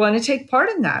 I want to take part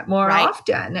in that more Right.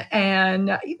 often.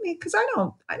 And because I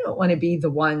don't want to be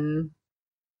the one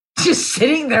just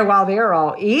sitting there while they're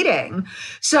all eating.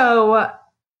 So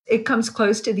it comes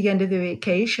close to the end of the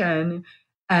vacation,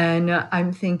 and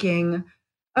I'm thinking,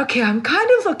 okay, I'm kind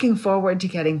of looking forward to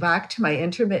getting back to my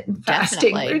intermittent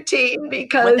fasting Definitely. routine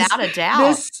because Without a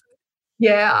doubt.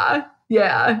 Yeah.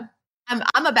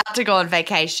 I'm about to go on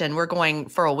vacation. We're going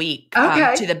for a week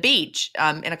Okay. to the beach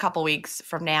in a couple weeks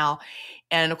from now.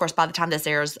 And of course, by the time this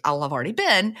airs, I'll have already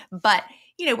been. But,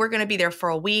 we're going to be there for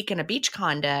a week in a beach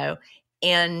condo.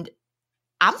 And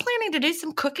I'm planning to do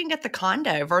some cooking at the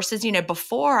condo versus,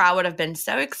 before I would have been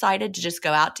so excited to just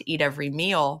go out to eat every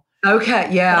meal.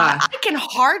 Okay. Yeah. But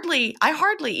I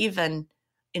hardly even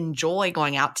enjoy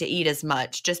going out to eat as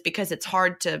much just because it's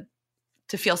hard to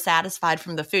feel satisfied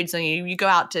from the food. So you go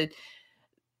out to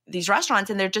these restaurants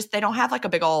and they don't have like a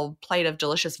big old plate of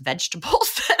delicious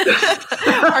vegetables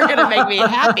that are going to make me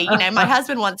happy. My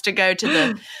husband wants to go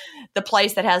to the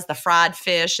place that has the fried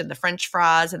fish and the French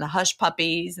fries and the hush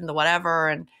puppies and the whatever.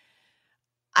 And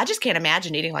I just can't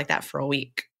imagine eating like that for a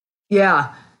week.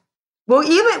 Yeah. Well,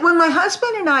 even when my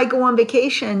husband and I go on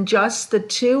vacation, just the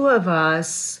two of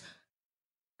us,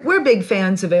 we're big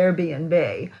fans of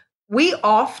Airbnb. We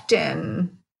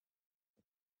often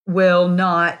will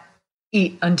not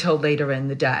eat until later in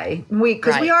the day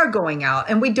because we are going out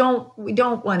and we don't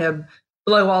want to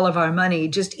blow all of our money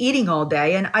just eating all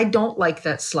day. And I don't like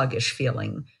that sluggish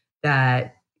feeling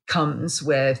that comes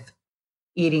with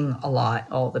eating a lot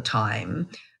all the time.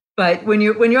 But when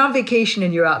you're on vacation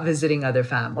and you're out visiting other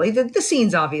family, the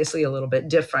scene's obviously a little bit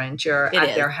different. You're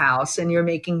at their house and you're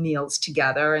making meals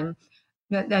together, and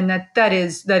that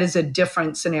is a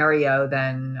different scenario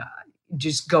than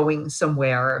just going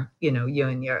somewhere, you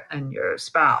and your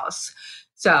spouse.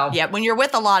 So yeah, when you're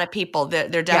with a lot of people,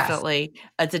 they're definitely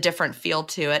it's a different feel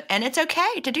to it, and it's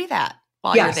okay to do that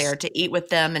while you're there, to eat with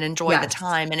them and enjoy the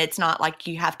time. And it's not like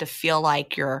you have to feel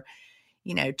like you're,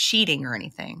 cheating or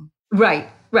anything. Right.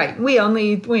 We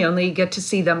only get to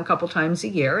see them a couple times a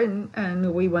year,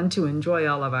 and we want to enjoy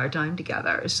all of our time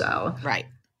together. So right.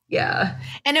 Yeah.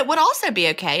 And it would also be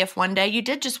okay if one day you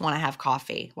did just want to have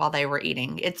coffee while they were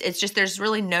eating. It's just there's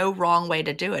really no wrong way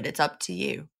to do it. It's up to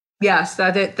you. Yes,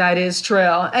 that is true.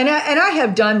 And I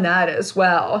have done that as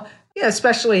well. Yeah,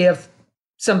 especially if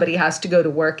somebody has to go to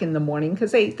work in the morning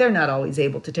because they're not always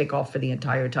able to take off for the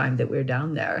entire time that we're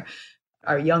down there.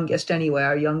 Our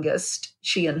youngest,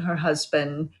 she and her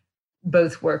husband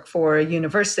both work for a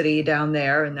university down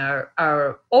there, and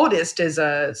our oldest is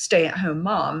a stay-at-home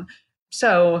mom.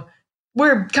 So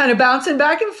we're kind of bouncing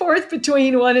back and forth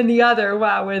between one and the other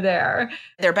while we're there.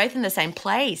 They're both in the same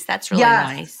place. That's really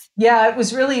nice. Yeah, it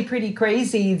was really pretty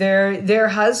crazy. Their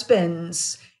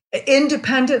husbands,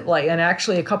 independently and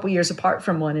actually a couple years apart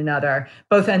from one another,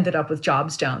 both ended up with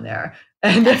jobs down there.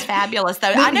 And that's fabulous,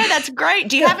 though. I know that's great.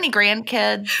 Do you have any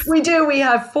grandkids? We do. We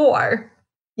have 4.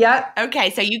 Yeah. Okay,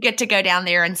 so you get to go down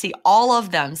there and see all of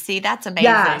them. See, that's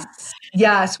amazing.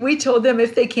 Yes. We told them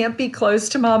if they can't be close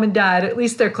to mom and dad, at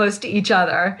least they're close to each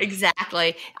other.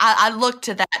 Exactly. I look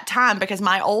to that time because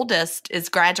my oldest is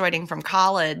graduating from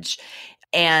college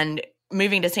and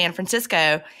moving to San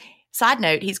Francisco. Side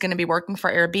note, he's going to be working for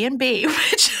Airbnb,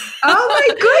 which oh my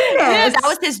goodness, that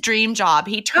was his dream job.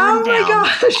 He turned down. Oh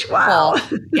my gosh! Wow.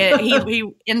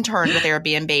 He interned with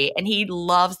Airbnb, and he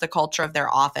loves the culture of their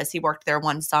office. He worked there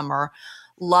one summer,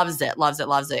 loves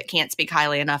it. Can't speak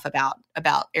highly enough about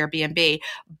Airbnb.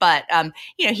 But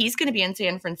he's going to be in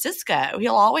San Francisco.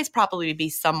 He'll always probably be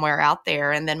somewhere out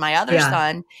there. And then my other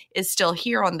son is still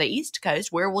here on the East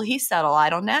Coast. Where will he settle? I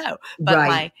don't know. But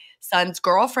my son's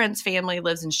girlfriend's family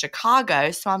lives in Chicago.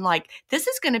 So I'm like, this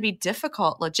is going to be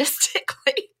difficult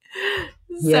logistically.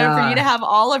 So for you to have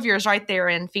all of yours right there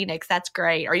in Phoenix, that's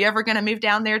great. Are you ever going to move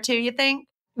down there too, you think?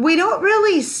 We don't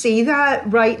really see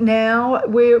that right now.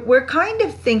 We're kind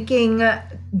of thinking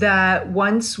that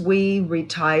once we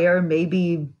retire,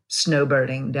 maybe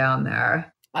snowbirding down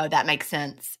there. Oh, that makes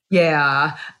sense.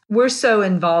 Yeah. We're so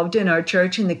involved in our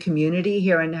church and the community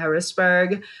here in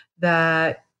Harrisburg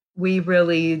that we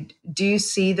really do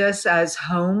see this as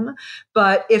home.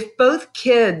 But if both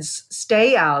kids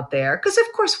stay out there, because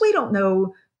of course we don't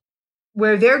know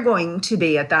where they're going to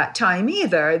be at that time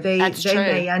either. They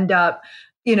may end up,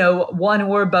 one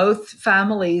or both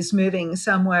families moving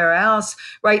somewhere else.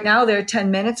 Right now, they're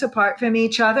 10 minutes apart from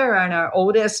each other. And our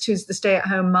oldest, who's the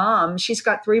stay-at-home mom, she's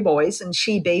got 3 boys, and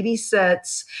she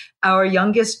babysits our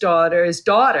youngest daughter's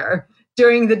daughter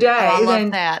during the day. Oh, I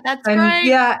love that. That's great.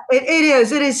 Yeah, it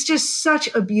is. It is just such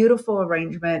a beautiful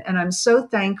arrangement. And I'm so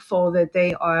thankful that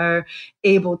they are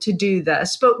able to do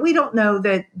this. But we don't know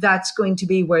that that's going to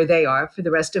be where they are for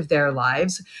the rest of their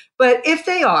lives. But if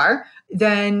they are,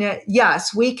 then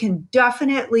yes, we can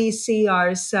definitely see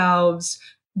ourselves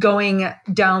going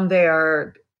down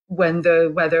there when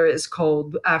the weather is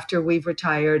cold after we've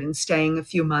retired and staying a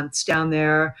few months down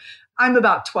there. I'm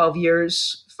about 12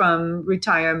 years from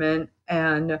retirement,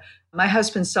 and my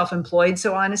husband's self-employed.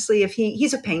 So honestly, if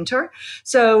he's a painter.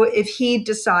 So if he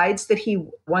decides that he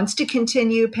wants to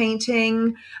continue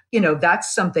painting,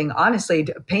 that's something, honestly,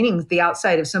 painting the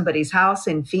outside of somebody's house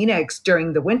in Phoenix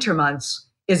during the winter months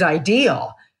is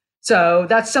ideal. So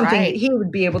that's something that he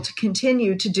would be able to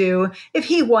continue to do if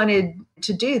he wanted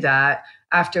to do that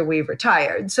after we've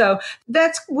retired. So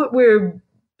that's what we're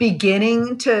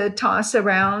beginning to toss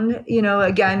around.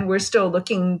 Again, we're still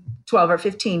looking 12 or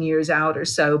 15 years out or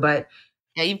so, but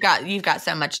yeah, you've got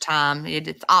so much time.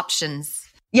 It's options.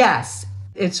 Yes.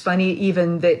 It's funny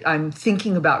even that I'm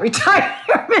thinking about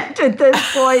retirement at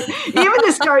this point, even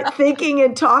to start thinking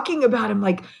and talking about it, I'm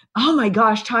like, oh my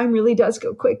gosh, time really does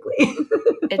go quickly.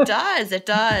 It does. It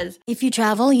does. If you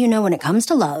travel, when it comes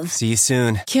to love. See you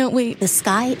soon. Can't wait. The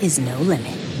sky is no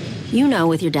limit.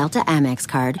 With your Delta Amex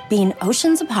card, being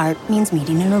oceans apart means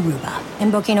meeting in Aruba.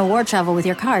 And booking award travel with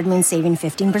your card means saving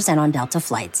 15% on Delta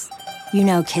flights.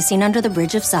 Kissing under the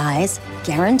bridge of sighs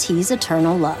guarantees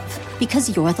eternal love.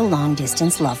 Because you're the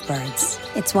long-distance lovebirds.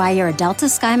 It's why you're a Delta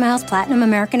SkyMiles Platinum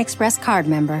American Express card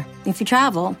member. If you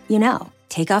travel,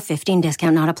 Take off 15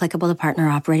 discount not applicable to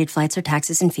partner-operated flights or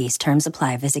taxes and fees. Terms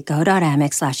apply. Visit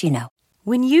go.amex/.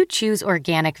 When you choose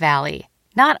Organic Valley,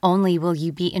 not only will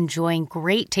you be enjoying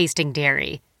great-tasting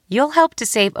dairy, you'll help to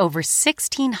save over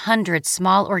 1,600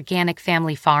 small organic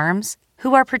family farms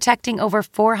who are protecting over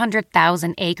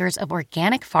 400,000 acres of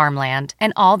organic farmland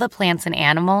and all the plants and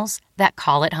animals that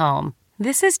call it home.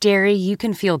 This is dairy you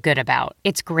can feel good about.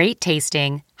 It's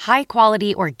great-tasting,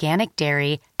 high-quality organic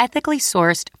dairy, ethically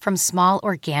sourced from small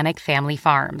organic family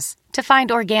farms. To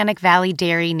find Organic Valley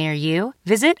Dairy near you,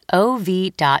 visit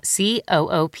ov.coop.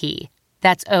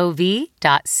 That's ov.coop.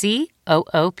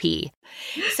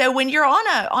 So when you're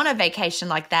on a vacation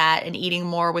like that and eating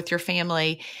more with your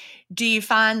family, do you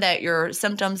find that your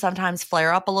symptoms sometimes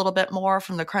flare up a little bit more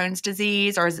from the Crohn's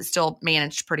disease, or is it still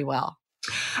managed pretty well?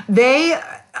 They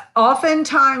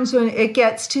oftentimes, when it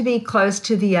gets to be close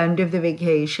to the end of the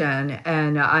vacation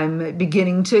and I'm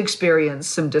beginning to experience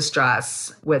some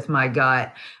distress with my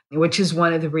gut, which is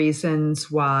one of the reasons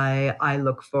why I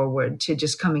look forward to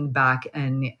just coming back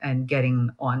and getting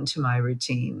onto my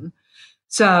routine.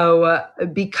 So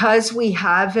because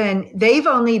they've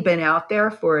only been out there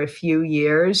for a few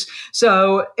years.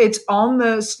 So it's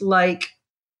almost like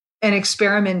an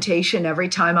experimentation every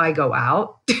time I go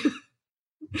out.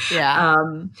 Yeah.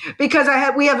 Because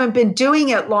we haven't been doing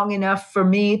it long enough for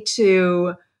me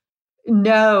to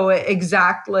know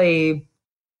exactly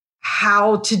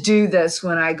how to do this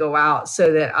when I go out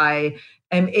so that I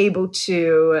am able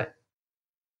to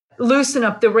loosen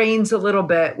up the reins a little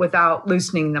bit without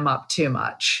loosening them up too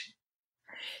much.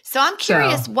 So I'm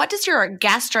curious, what does your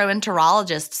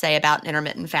gastroenterologist say about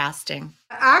intermittent fasting?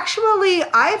 Actually,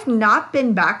 I've not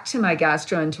been back to my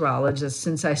gastroenterologist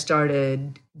since I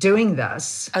started doing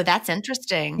this. Oh, that's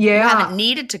interesting. Yeah. You haven't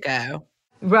needed to go.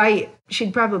 Right.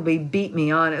 She'd probably beat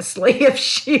me, honestly, if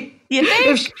she You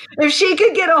think? if she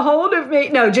could get a hold of me.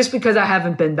 No, just because I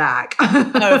haven't been back.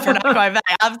 Oh, for not going back.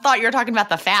 I thought you were talking about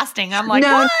the fasting. I'm like,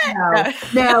 what?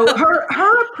 No.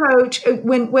 Her approach,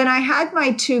 when I had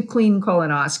my 2 clean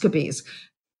colonoscopies,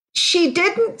 she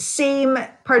didn't seem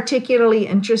particularly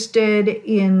interested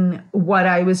in what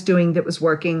I was doing that was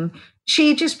working.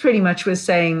 She just pretty much was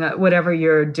saying, whatever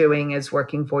you're doing is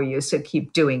working for you, so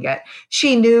keep doing it.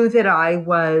 She knew that I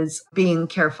was being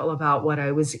careful about what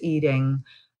I was eating,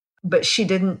 but she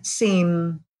didn't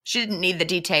need the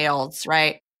details,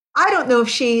 right? I don't know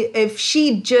if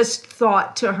she just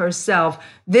thought to herself,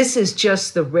 this is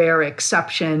just the rare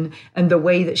exception and the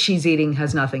way that she's eating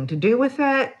has nothing to do with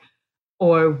it,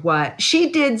 or what.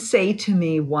 She did say to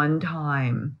me one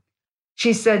time,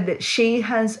 she said that she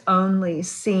has only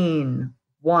seen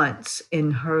once in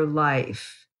her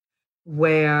life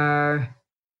where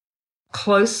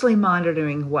closely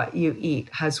monitoring what you eat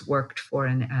has worked for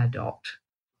an adult.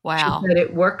 Wow. She said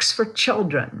it works for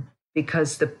children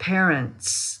because the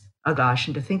parents, oh gosh,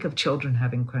 and to think of children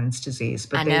having Crohn's disease,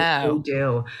 but they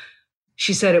do.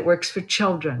 She said it works for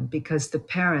children because the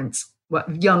parents,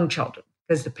 young children,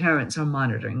 because the parents are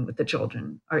monitoring what the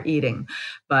children are eating.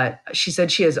 But she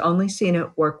said she has only seen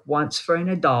it work once for an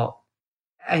adult.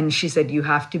 And she said, you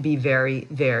have to be very,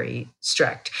 very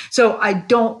strict. So I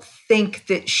don't think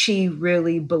that she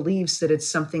really believes that it's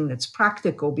something that's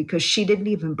practical, because she didn't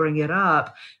even bring it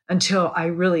up until I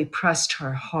really pressed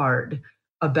her hard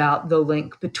about the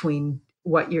link between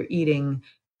what you're eating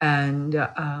and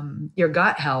your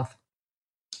gut health.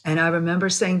 And I remember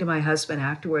saying to my husband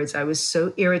afterwards, I was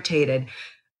so irritated.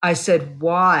 I said,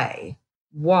 why,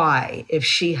 if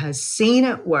she has seen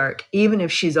it work, even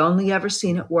if she's only ever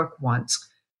seen it work once,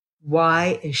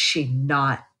 why is she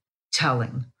not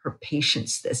telling her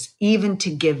patients this, even to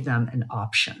give them an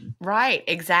option? Right,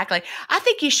 exactly. I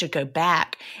think you should go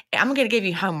back. I'm going to give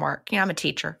you homework. I'm a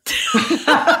teacher.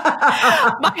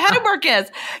 My homework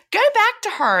is go back to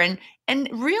her and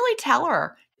really tell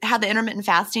her how the intermittent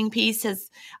fasting piece is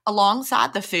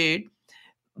alongside the food,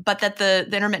 but that the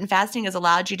intermittent fasting has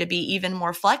allowed you to be even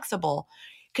more flexible.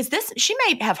 Because she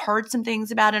may have heard some things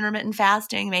about intermittent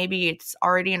fasting. Maybe it's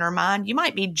already in her mind. You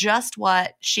might be just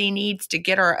what she needs to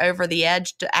get her over the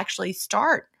edge to actually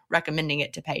start recommending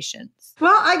it to patients.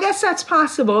 Well, I guess that's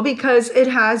possible, because it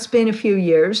has been a few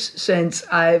years since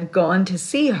I've gone to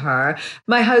see her.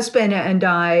 My husband and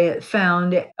I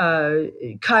found a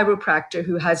chiropractor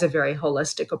who has a very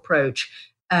holistic approach,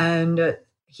 and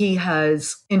he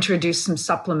has introduced some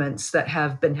supplements that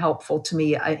have been helpful to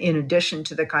me in addition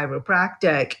to the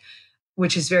chiropractic,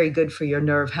 which is very good for your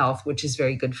nerve health, which is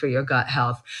very good for your gut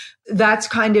health. That's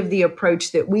kind of the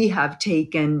approach that we have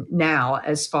taken now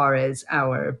as far as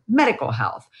our medical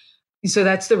health. So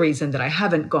that's the reason that I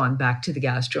haven't gone back to the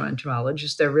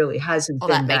gastroenterologist. There really hasn't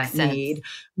been that need.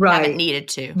 Right. Haven't needed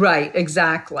to. Right,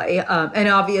 exactly. And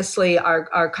obviously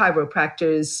our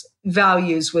chiropractor's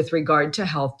values with regard to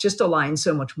health just align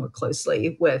so much more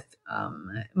closely with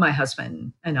my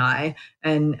husband and I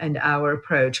and our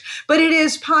approach. But it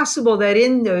is possible that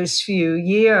in those few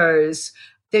years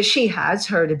that she has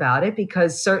heard about it,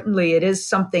 because certainly it is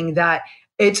something that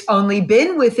it's only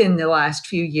been within the last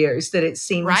few years that it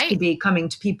seems to be coming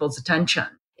to people's attention.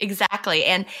 Exactly.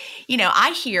 And,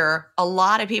 I hear a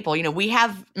lot of people, we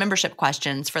have membership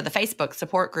questions for the Facebook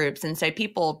support groups. And so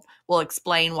people will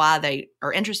explain why they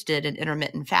are interested in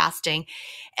intermittent fasting.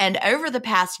 And over the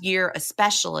past year,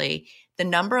 especially, the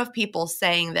number of people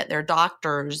saying that their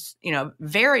doctors,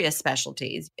 various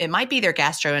specialties, it might be their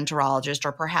gastroenterologist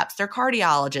or perhaps their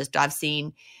cardiologist. I've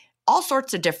seen all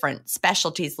sorts of different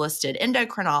specialties listed,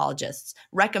 endocrinologists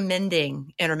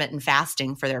recommending intermittent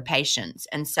fasting for their patients.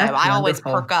 And so I always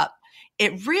perk up.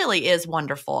 It really is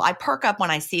wonderful. I perk up when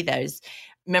I see those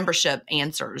membership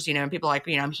answers, and people are like,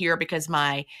 I'm here because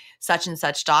my such and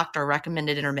such doctor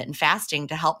recommended intermittent fasting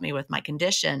to help me with my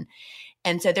condition.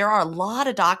 And so there are a lot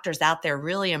of doctors out there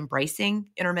really embracing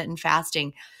intermittent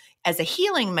fasting as a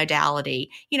healing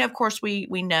modality. Of course, we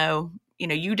know,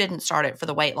 you didn't start it for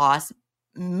the weight loss.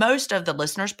 Most of the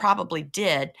listeners probably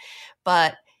did,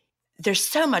 but there's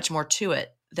so much more to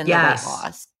it than the weight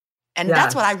loss. And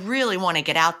that's what I really want to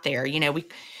get out there.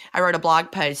 I wrote a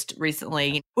blog post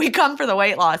recently. We come for the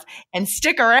weight loss and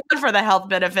stick around for the health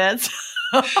benefits.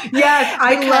 Yes,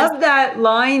 I love that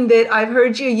line that I've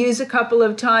heard you use a couple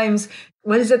of times.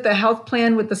 What is it? The health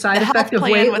plan with the side effect of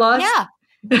weight loss? Yeah,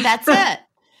 that's it.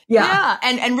 Yeah.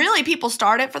 And really people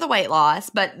start it for the weight loss,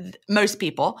 but most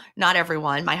people, not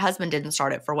everyone. My husband didn't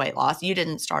start it for weight loss. You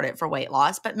didn't start it for weight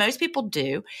loss, but most people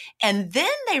do. And then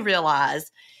they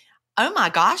realize, oh my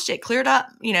gosh, it cleared up,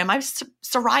 my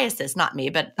psoriasis, not me,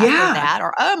 but I heard that.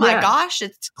 Or, oh my gosh,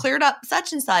 it's cleared up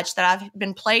such and such that I've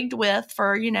been plagued with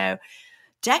for,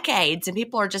 decades. And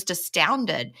people are just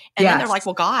astounded. And then they're like,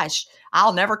 well, gosh,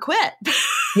 I'll never quit.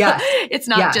 It's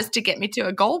not just to get me to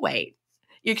a goal weight.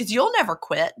 Because you'll never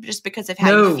quit just because of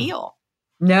how you feel.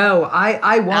 No,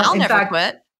 I won't. I'll never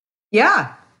quit.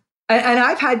 Yeah. And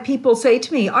I've had people say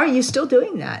to me, are you still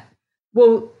doing that?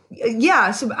 Well, yeah.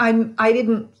 So I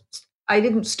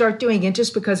didn't start doing it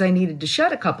just because I needed to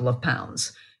shed a couple of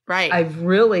pounds. Right. I've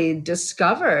really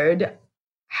discovered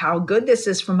how good this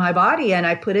is for my body. And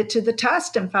I put it to the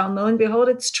test and found, lo and behold,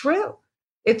 it's true.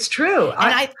 It's true.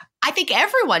 And I think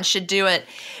everyone should do it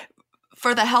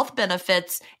for the health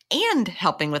benefits and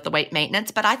helping with the weight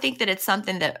maintenance. But I think that it's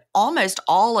something that almost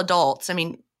all adults,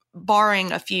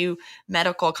 barring a few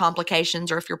medical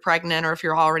complications, or if you're pregnant, or if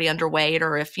you're already underweight,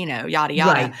 or if, yada,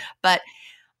 yada. Right. But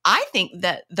I think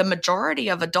that the majority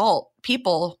of adult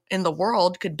people in the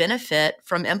world could benefit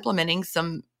from implementing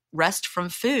some rest from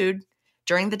food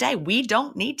during the day. We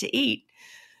don't need to eat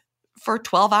for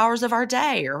 12 hours of our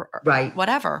day or Right.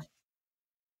 whatever.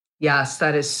 Yes,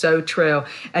 that is so true.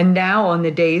 And now on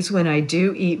the days when I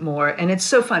do eat more, and it's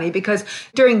so funny because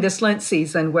during this Lent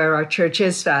season where our church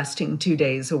is fasting 2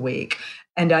 days a week,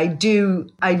 and I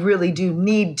really do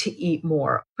need to eat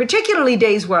more, particularly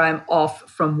days where I'm off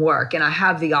from work and I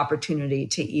have the opportunity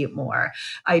to eat more.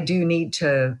 I do need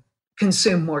to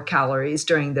consume more calories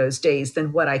during those days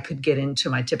than what I could get into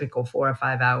my typical 4 or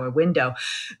 5 hour window.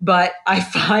 But I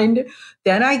find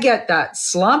then I get that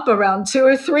slump around 2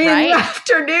 or 3 in the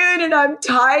afternoon and I'm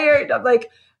tired. I'm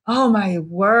like, oh my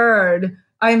word.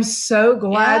 I'm so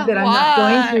glad that I'm not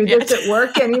going through this at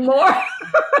work anymore.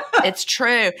 It's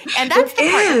true. And that's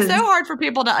the part. It's so hard for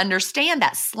people to understand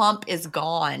that slump is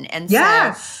gone. And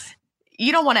so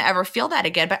you don't want to ever feel that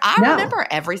again. But I remember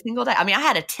every single day. I mean, I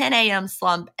had a 10 a.m.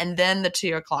 slump and then the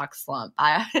 2 o'clock slump.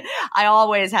 I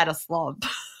always had a slump.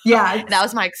 Yeah. That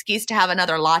was my excuse to have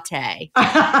another latte.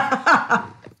 Yeah.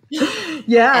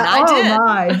 And I did.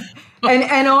 My.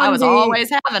 And I was always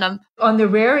having them. On the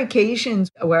rare occasions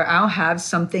where I'll have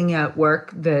something at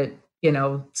work that,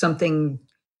 something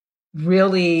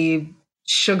really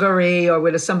sugary or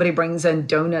whether somebody brings in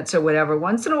donuts or whatever,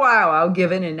 once in a while I'll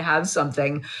give in and have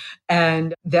something.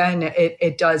 And then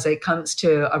it comes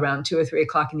to around 2 or 3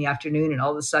 o'clock in the afternoon. And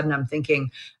all of a sudden I'm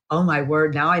thinking, oh my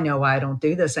word, now I know why I don't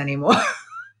do this anymore.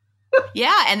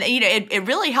 Yeah. And, it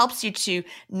really helps you to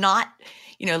not,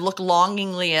 look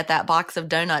longingly at that box of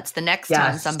donuts the next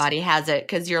time somebody has it.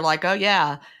 Cause you're like, oh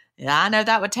yeah, I know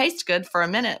that would taste good for a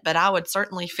minute, but I would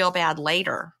certainly feel bad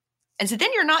later. And so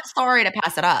then you're not sorry to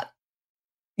pass it up.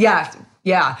 Yeah.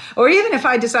 Yeah. Or even if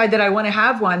I decide that I want to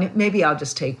have one, maybe I'll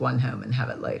just take one home and have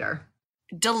it later.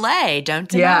 Delay, don't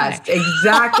deny. Yes,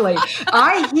 exactly.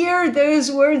 I hear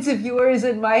those words of yours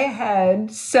in my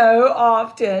head so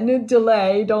often.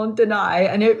 Delay, don't deny.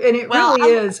 And it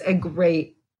really is a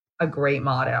great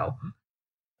motto.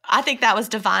 I think that was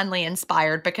divinely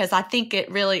inspired because I think it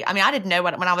really, I didn't know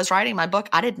when I was writing my book,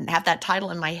 I didn't have that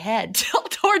title in my head till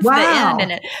towards the end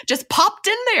and it just popped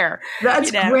in there.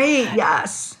 That's great.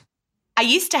 Yes. I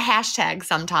used to hashtag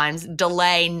sometimes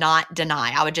delay, not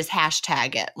deny. I would just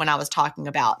hashtag it when I was talking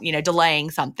about,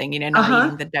 delaying something, not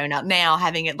eating the donut. Now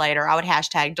having it later, I would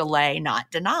hashtag delay, not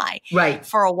deny. Right.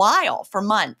 For a while, for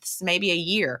months, maybe a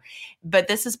year. But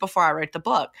this is before I wrote the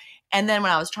book. And then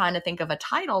when I was trying to think of a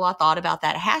title, I thought about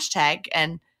that hashtag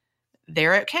and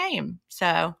there it came.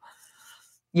 So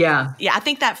yeah, I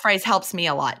think that phrase helps me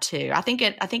a lot too. I think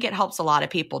it helps a lot of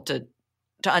people to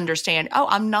understand, oh,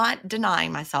 I'm not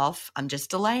denying myself. I'm just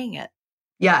delaying it.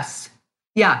 Yes.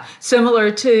 Yeah.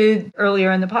 Similar to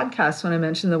earlier in the podcast when I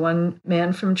mentioned the one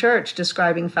man from church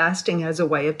describing fasting as a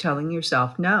way of telling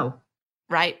yourself no.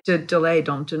 Right. To delay,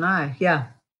 don't deny. Yeah.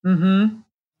 Mm-hmm.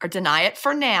 Or deny it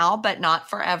for now, but not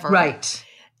forever. Right.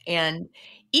 And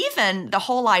even the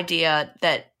whole idea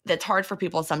that's hard for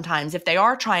people sometimes, if they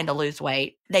are trying to lose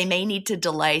weight, they may need to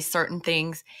delay certain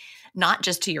things, not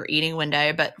just to your eating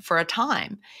window, but for a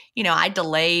time. I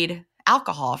delayed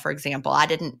alcohol, for example.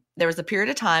 There was a period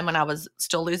of time when I was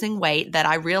still losing weight that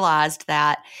I realized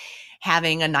that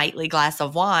having a nightly glass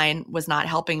of wine was not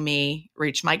helping me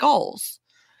reach my goals.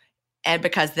 And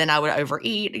because then I would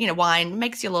overeat, wine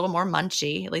makes you a little more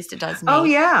munchy. At least it does me. Oh,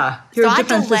 yeah. Your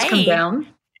defenses come down.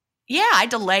 Yeah, I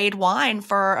delayed wine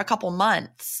for a couple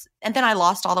months. And then I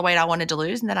lost all the weight I wanted to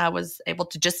lose. And then I was able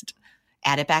to just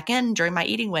add it back in during my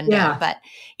eating window. Yeah. But,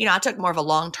 I took more of a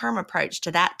long-term approach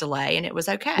to that delay and it was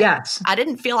okay. Yes. I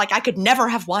didn't feel like I could never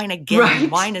have wine again. Right.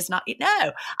 Wine is not,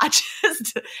 no,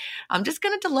 I'm just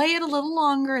going to delay it a little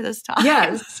longer this time.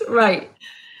 Yes, right.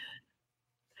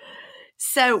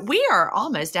 So we are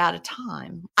almost out of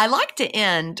time. I like to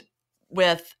end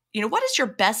with, what is your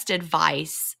best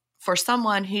advice for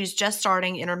someone who's just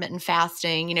starting intermittent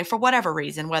fasting, for whatever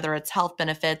reason, whether it's health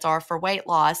benefits or for weight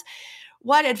loss?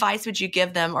 What advice would you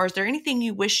give them? Or is there anything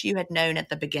you wish you had known at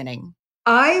the beginning?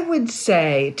 I would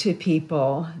say to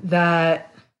people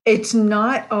that it's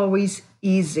not always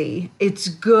easy. It's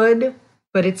good,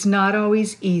 but it's not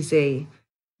always easy.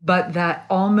 But that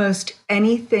almost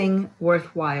anything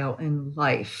worthwhile in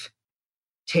life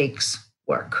takes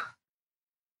work.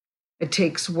 It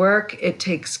takes work. It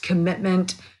takes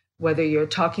commitment, whether you're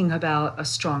talking about a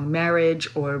strong marriage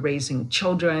or raising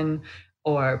children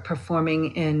or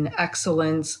performing in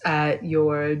excellence at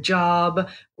your job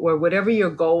or whatever your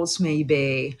goals may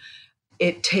be.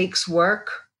 It takes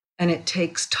work and it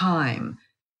takes time,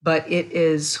 but it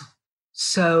is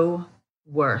so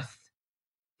worth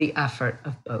the effort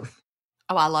of both.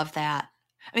 Oh, I love that.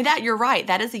 I mean, you're right.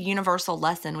 That is a universal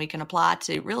lesson we can apply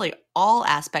to really all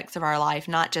aspects of our life,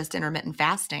 not just intermittent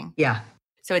fasting. Yeah.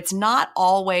 So it's not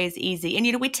always easy.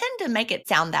 And, we tend to make it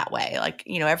sound that way. Like,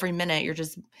 every minute you're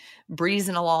just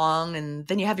breezing along, and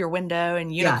then you have your window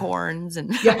and unicorns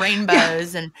and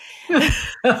rainbows. And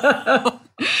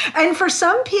and for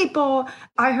some people,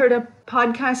 I heard a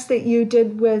podcast that you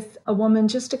did with a woman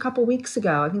just a couple weeks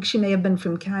ago. I think she may have been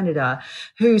from Canada,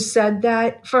 who said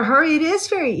that for her, it is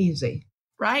very easy.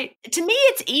 Right. To me,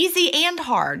 it's easy and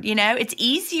hard. It's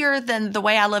easier than the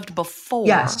way I lived before.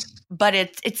 Yes. But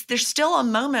there's still a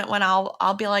moment when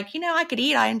I'll be like, I could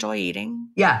eat. I enjoy eating.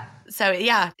 Yeah. So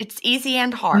yeah, it's easy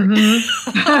and hard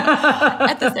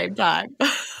at the same time.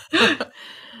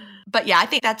 But yeah, I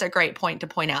think that's a great point to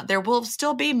point out. There will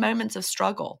still be moments of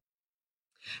struggle.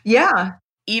 Yeah.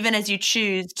 Even as you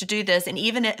choose to do this, and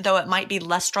even though it might be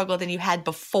less struggle than you had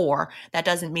before, that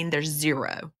doesn't mean there's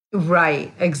zero.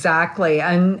 Right, exactly.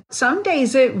 And some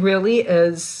days it really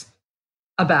is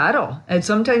a battle. And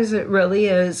sometimes it really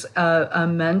is a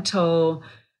mental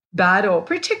battle,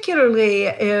 particularly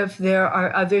if there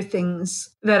are other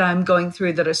things that I'm going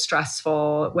through that are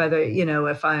stressful, whether,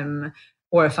 if I'm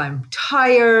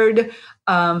tired.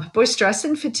 Boy, stress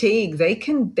and fatigue, they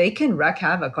can wreak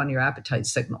havoc on your appetite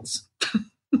signals.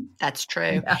 That's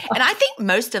true. Yeah. And I think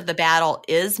most of the battle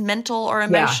is mental or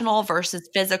emotional versus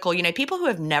physical. People who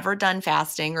have never done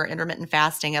fasting or intermittent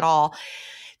fasting at all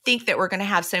think that we're going to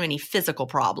have so many physical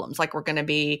problems, like we're going to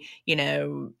be,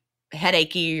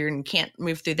 headachy and can't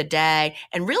move through the day.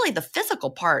 And really the physical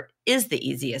part is the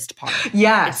easiest part.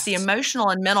 Yes. It's the emotional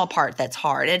and mental part that's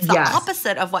hard. It's the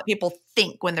opposite of what people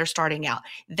think when they're starting out.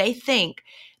 They think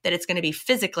that it's going to be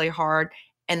physically hard,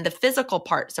 and the physical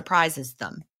part surprises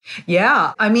them.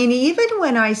 Yeah. I mean, even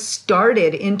when I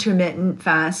started intermittent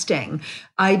fasting,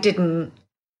 I didn't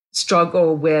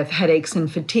struggle with headaches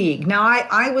and fatigue. Now,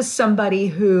 I was somebody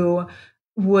who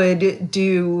would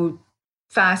do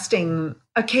fasting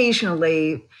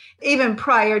occasionally, even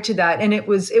prior to that. And it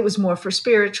was more for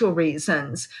spiritual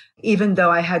reasons, even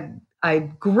though I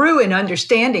grew in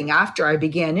understanding after I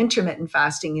began intermittent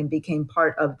fasting and became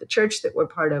part of the church that we're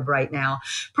part of right now.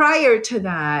 Prior to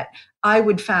that, I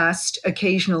would fast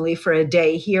occasionally for a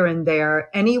day here and there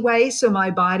anyway. So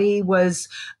my body was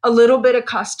a little bit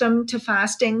accustomed to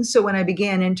fasting. So when I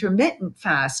began intermittent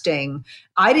fasting,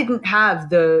 I didn't have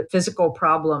the physical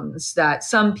problems that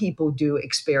some people do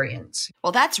experience.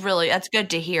 Well, that's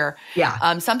good to hear.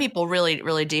 Yeah. Some people really,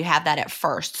 really do have that at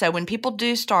first. So when people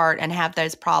do start and have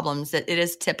those problems, it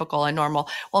is typical and normal.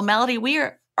 Well, Melody, we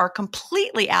are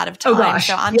completely out of time.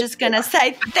 So I'm just going to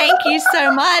say thank you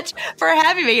so much for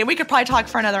having me. And we could probably talk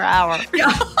for another hour.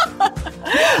 Yeah.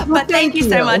 But thank you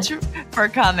so much for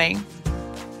coming.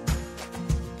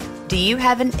 Do you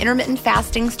have an intermittent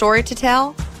fasting story to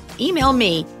tell? Email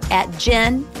me at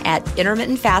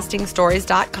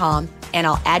jen@intermittentfastingstories.com and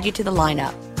I'll add you to the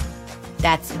lineup.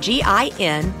 That's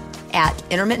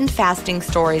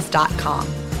GIN@intermittentfastingstories.com.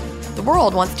 The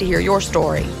world wants to hear your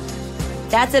story.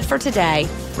 That's it for today.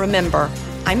 Remember,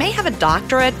 I may have a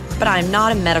doctorate, but I'm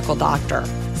not a medical doctor.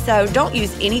 So don't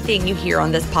use anything you hear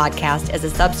on this podcast as a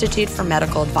substitute for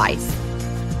medical advice.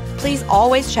 Please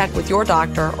always check with your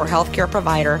doctor or healthcare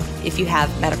provider if you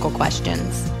have medical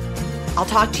questions. I'll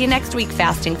talk to you next week,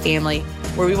 Fasting Family,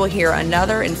 where we will hear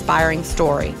another inspiring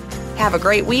story. Have a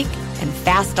great week and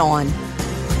fast on.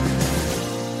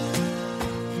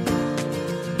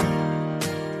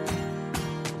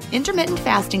 Intermittent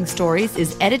Fasting Stories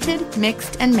is edited,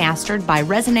 mixed, and mastered by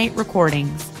Resonate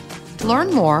Recordings. To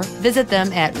learn more, visit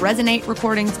them at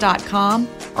resonaterecordings.com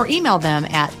or email them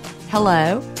at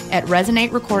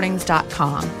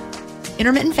hello@resonaterecordings.com.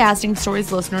 Intermittent Fasting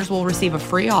Stories listeners will receive a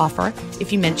free offer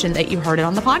if you mention that you heard it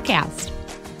on the podcast.